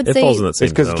 right? Yeah, I would say it falls in that same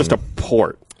it's because zone. it's just a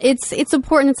port. It's a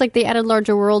port, and it's like they added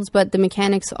larger worlds, but the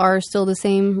mechanics are still the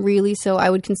same, really. So I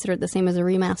would consider it the same as a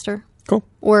remaster. Cool.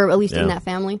 Or at least in that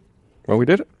family. Well, we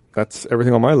did it. That's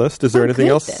everything on my list. Is there anything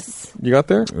else you got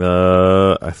there?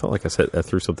 I felt like I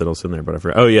threw something else in there, but I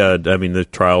forgot. Oh yeah, I mean the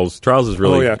Trials. Trials is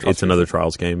really it's another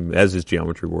Trials game, as is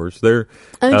Geometry Wars. They're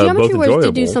Geometry both Wars enjoyable.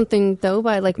 did do something though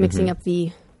by mixing up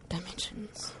the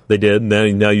dimensions. They did.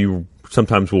 Now you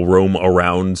sometimes will roam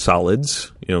around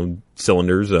solids,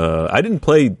 cylinders. I didn't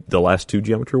play the last 2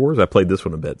 Geometry Wars. I played this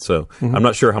one a bit, so I'm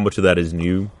not sure how much of that is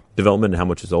new development and how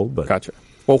much is old. But gotcha.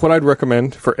 Well, what I'd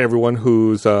recommend for everyone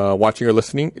who's watching or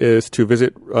listening is to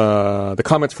visit the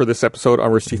comments for this episode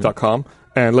on roosterteeth.com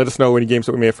and let us know any games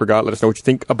that we may have forgot. Let us know what you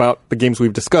think about the games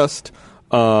we've discussed.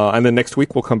 And then next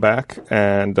week we'll come back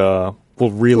and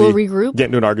we'll regroup, get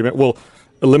into an argument. We'll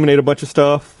eliminate a bunch of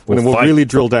stuff, and then we'll really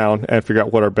drill down and figure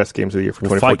out what our best games of the year for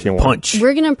 2014 were. Punch.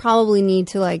 We're going to probably need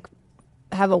to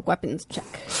have a weapons check.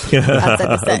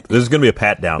 There's going to be a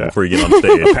pat down before you get on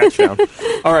stage. A patch down.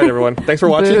 All right, everyone. Thanks for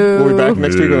watching. We'll be back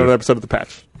next week with another episode of The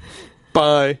Patch.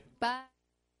 Bye.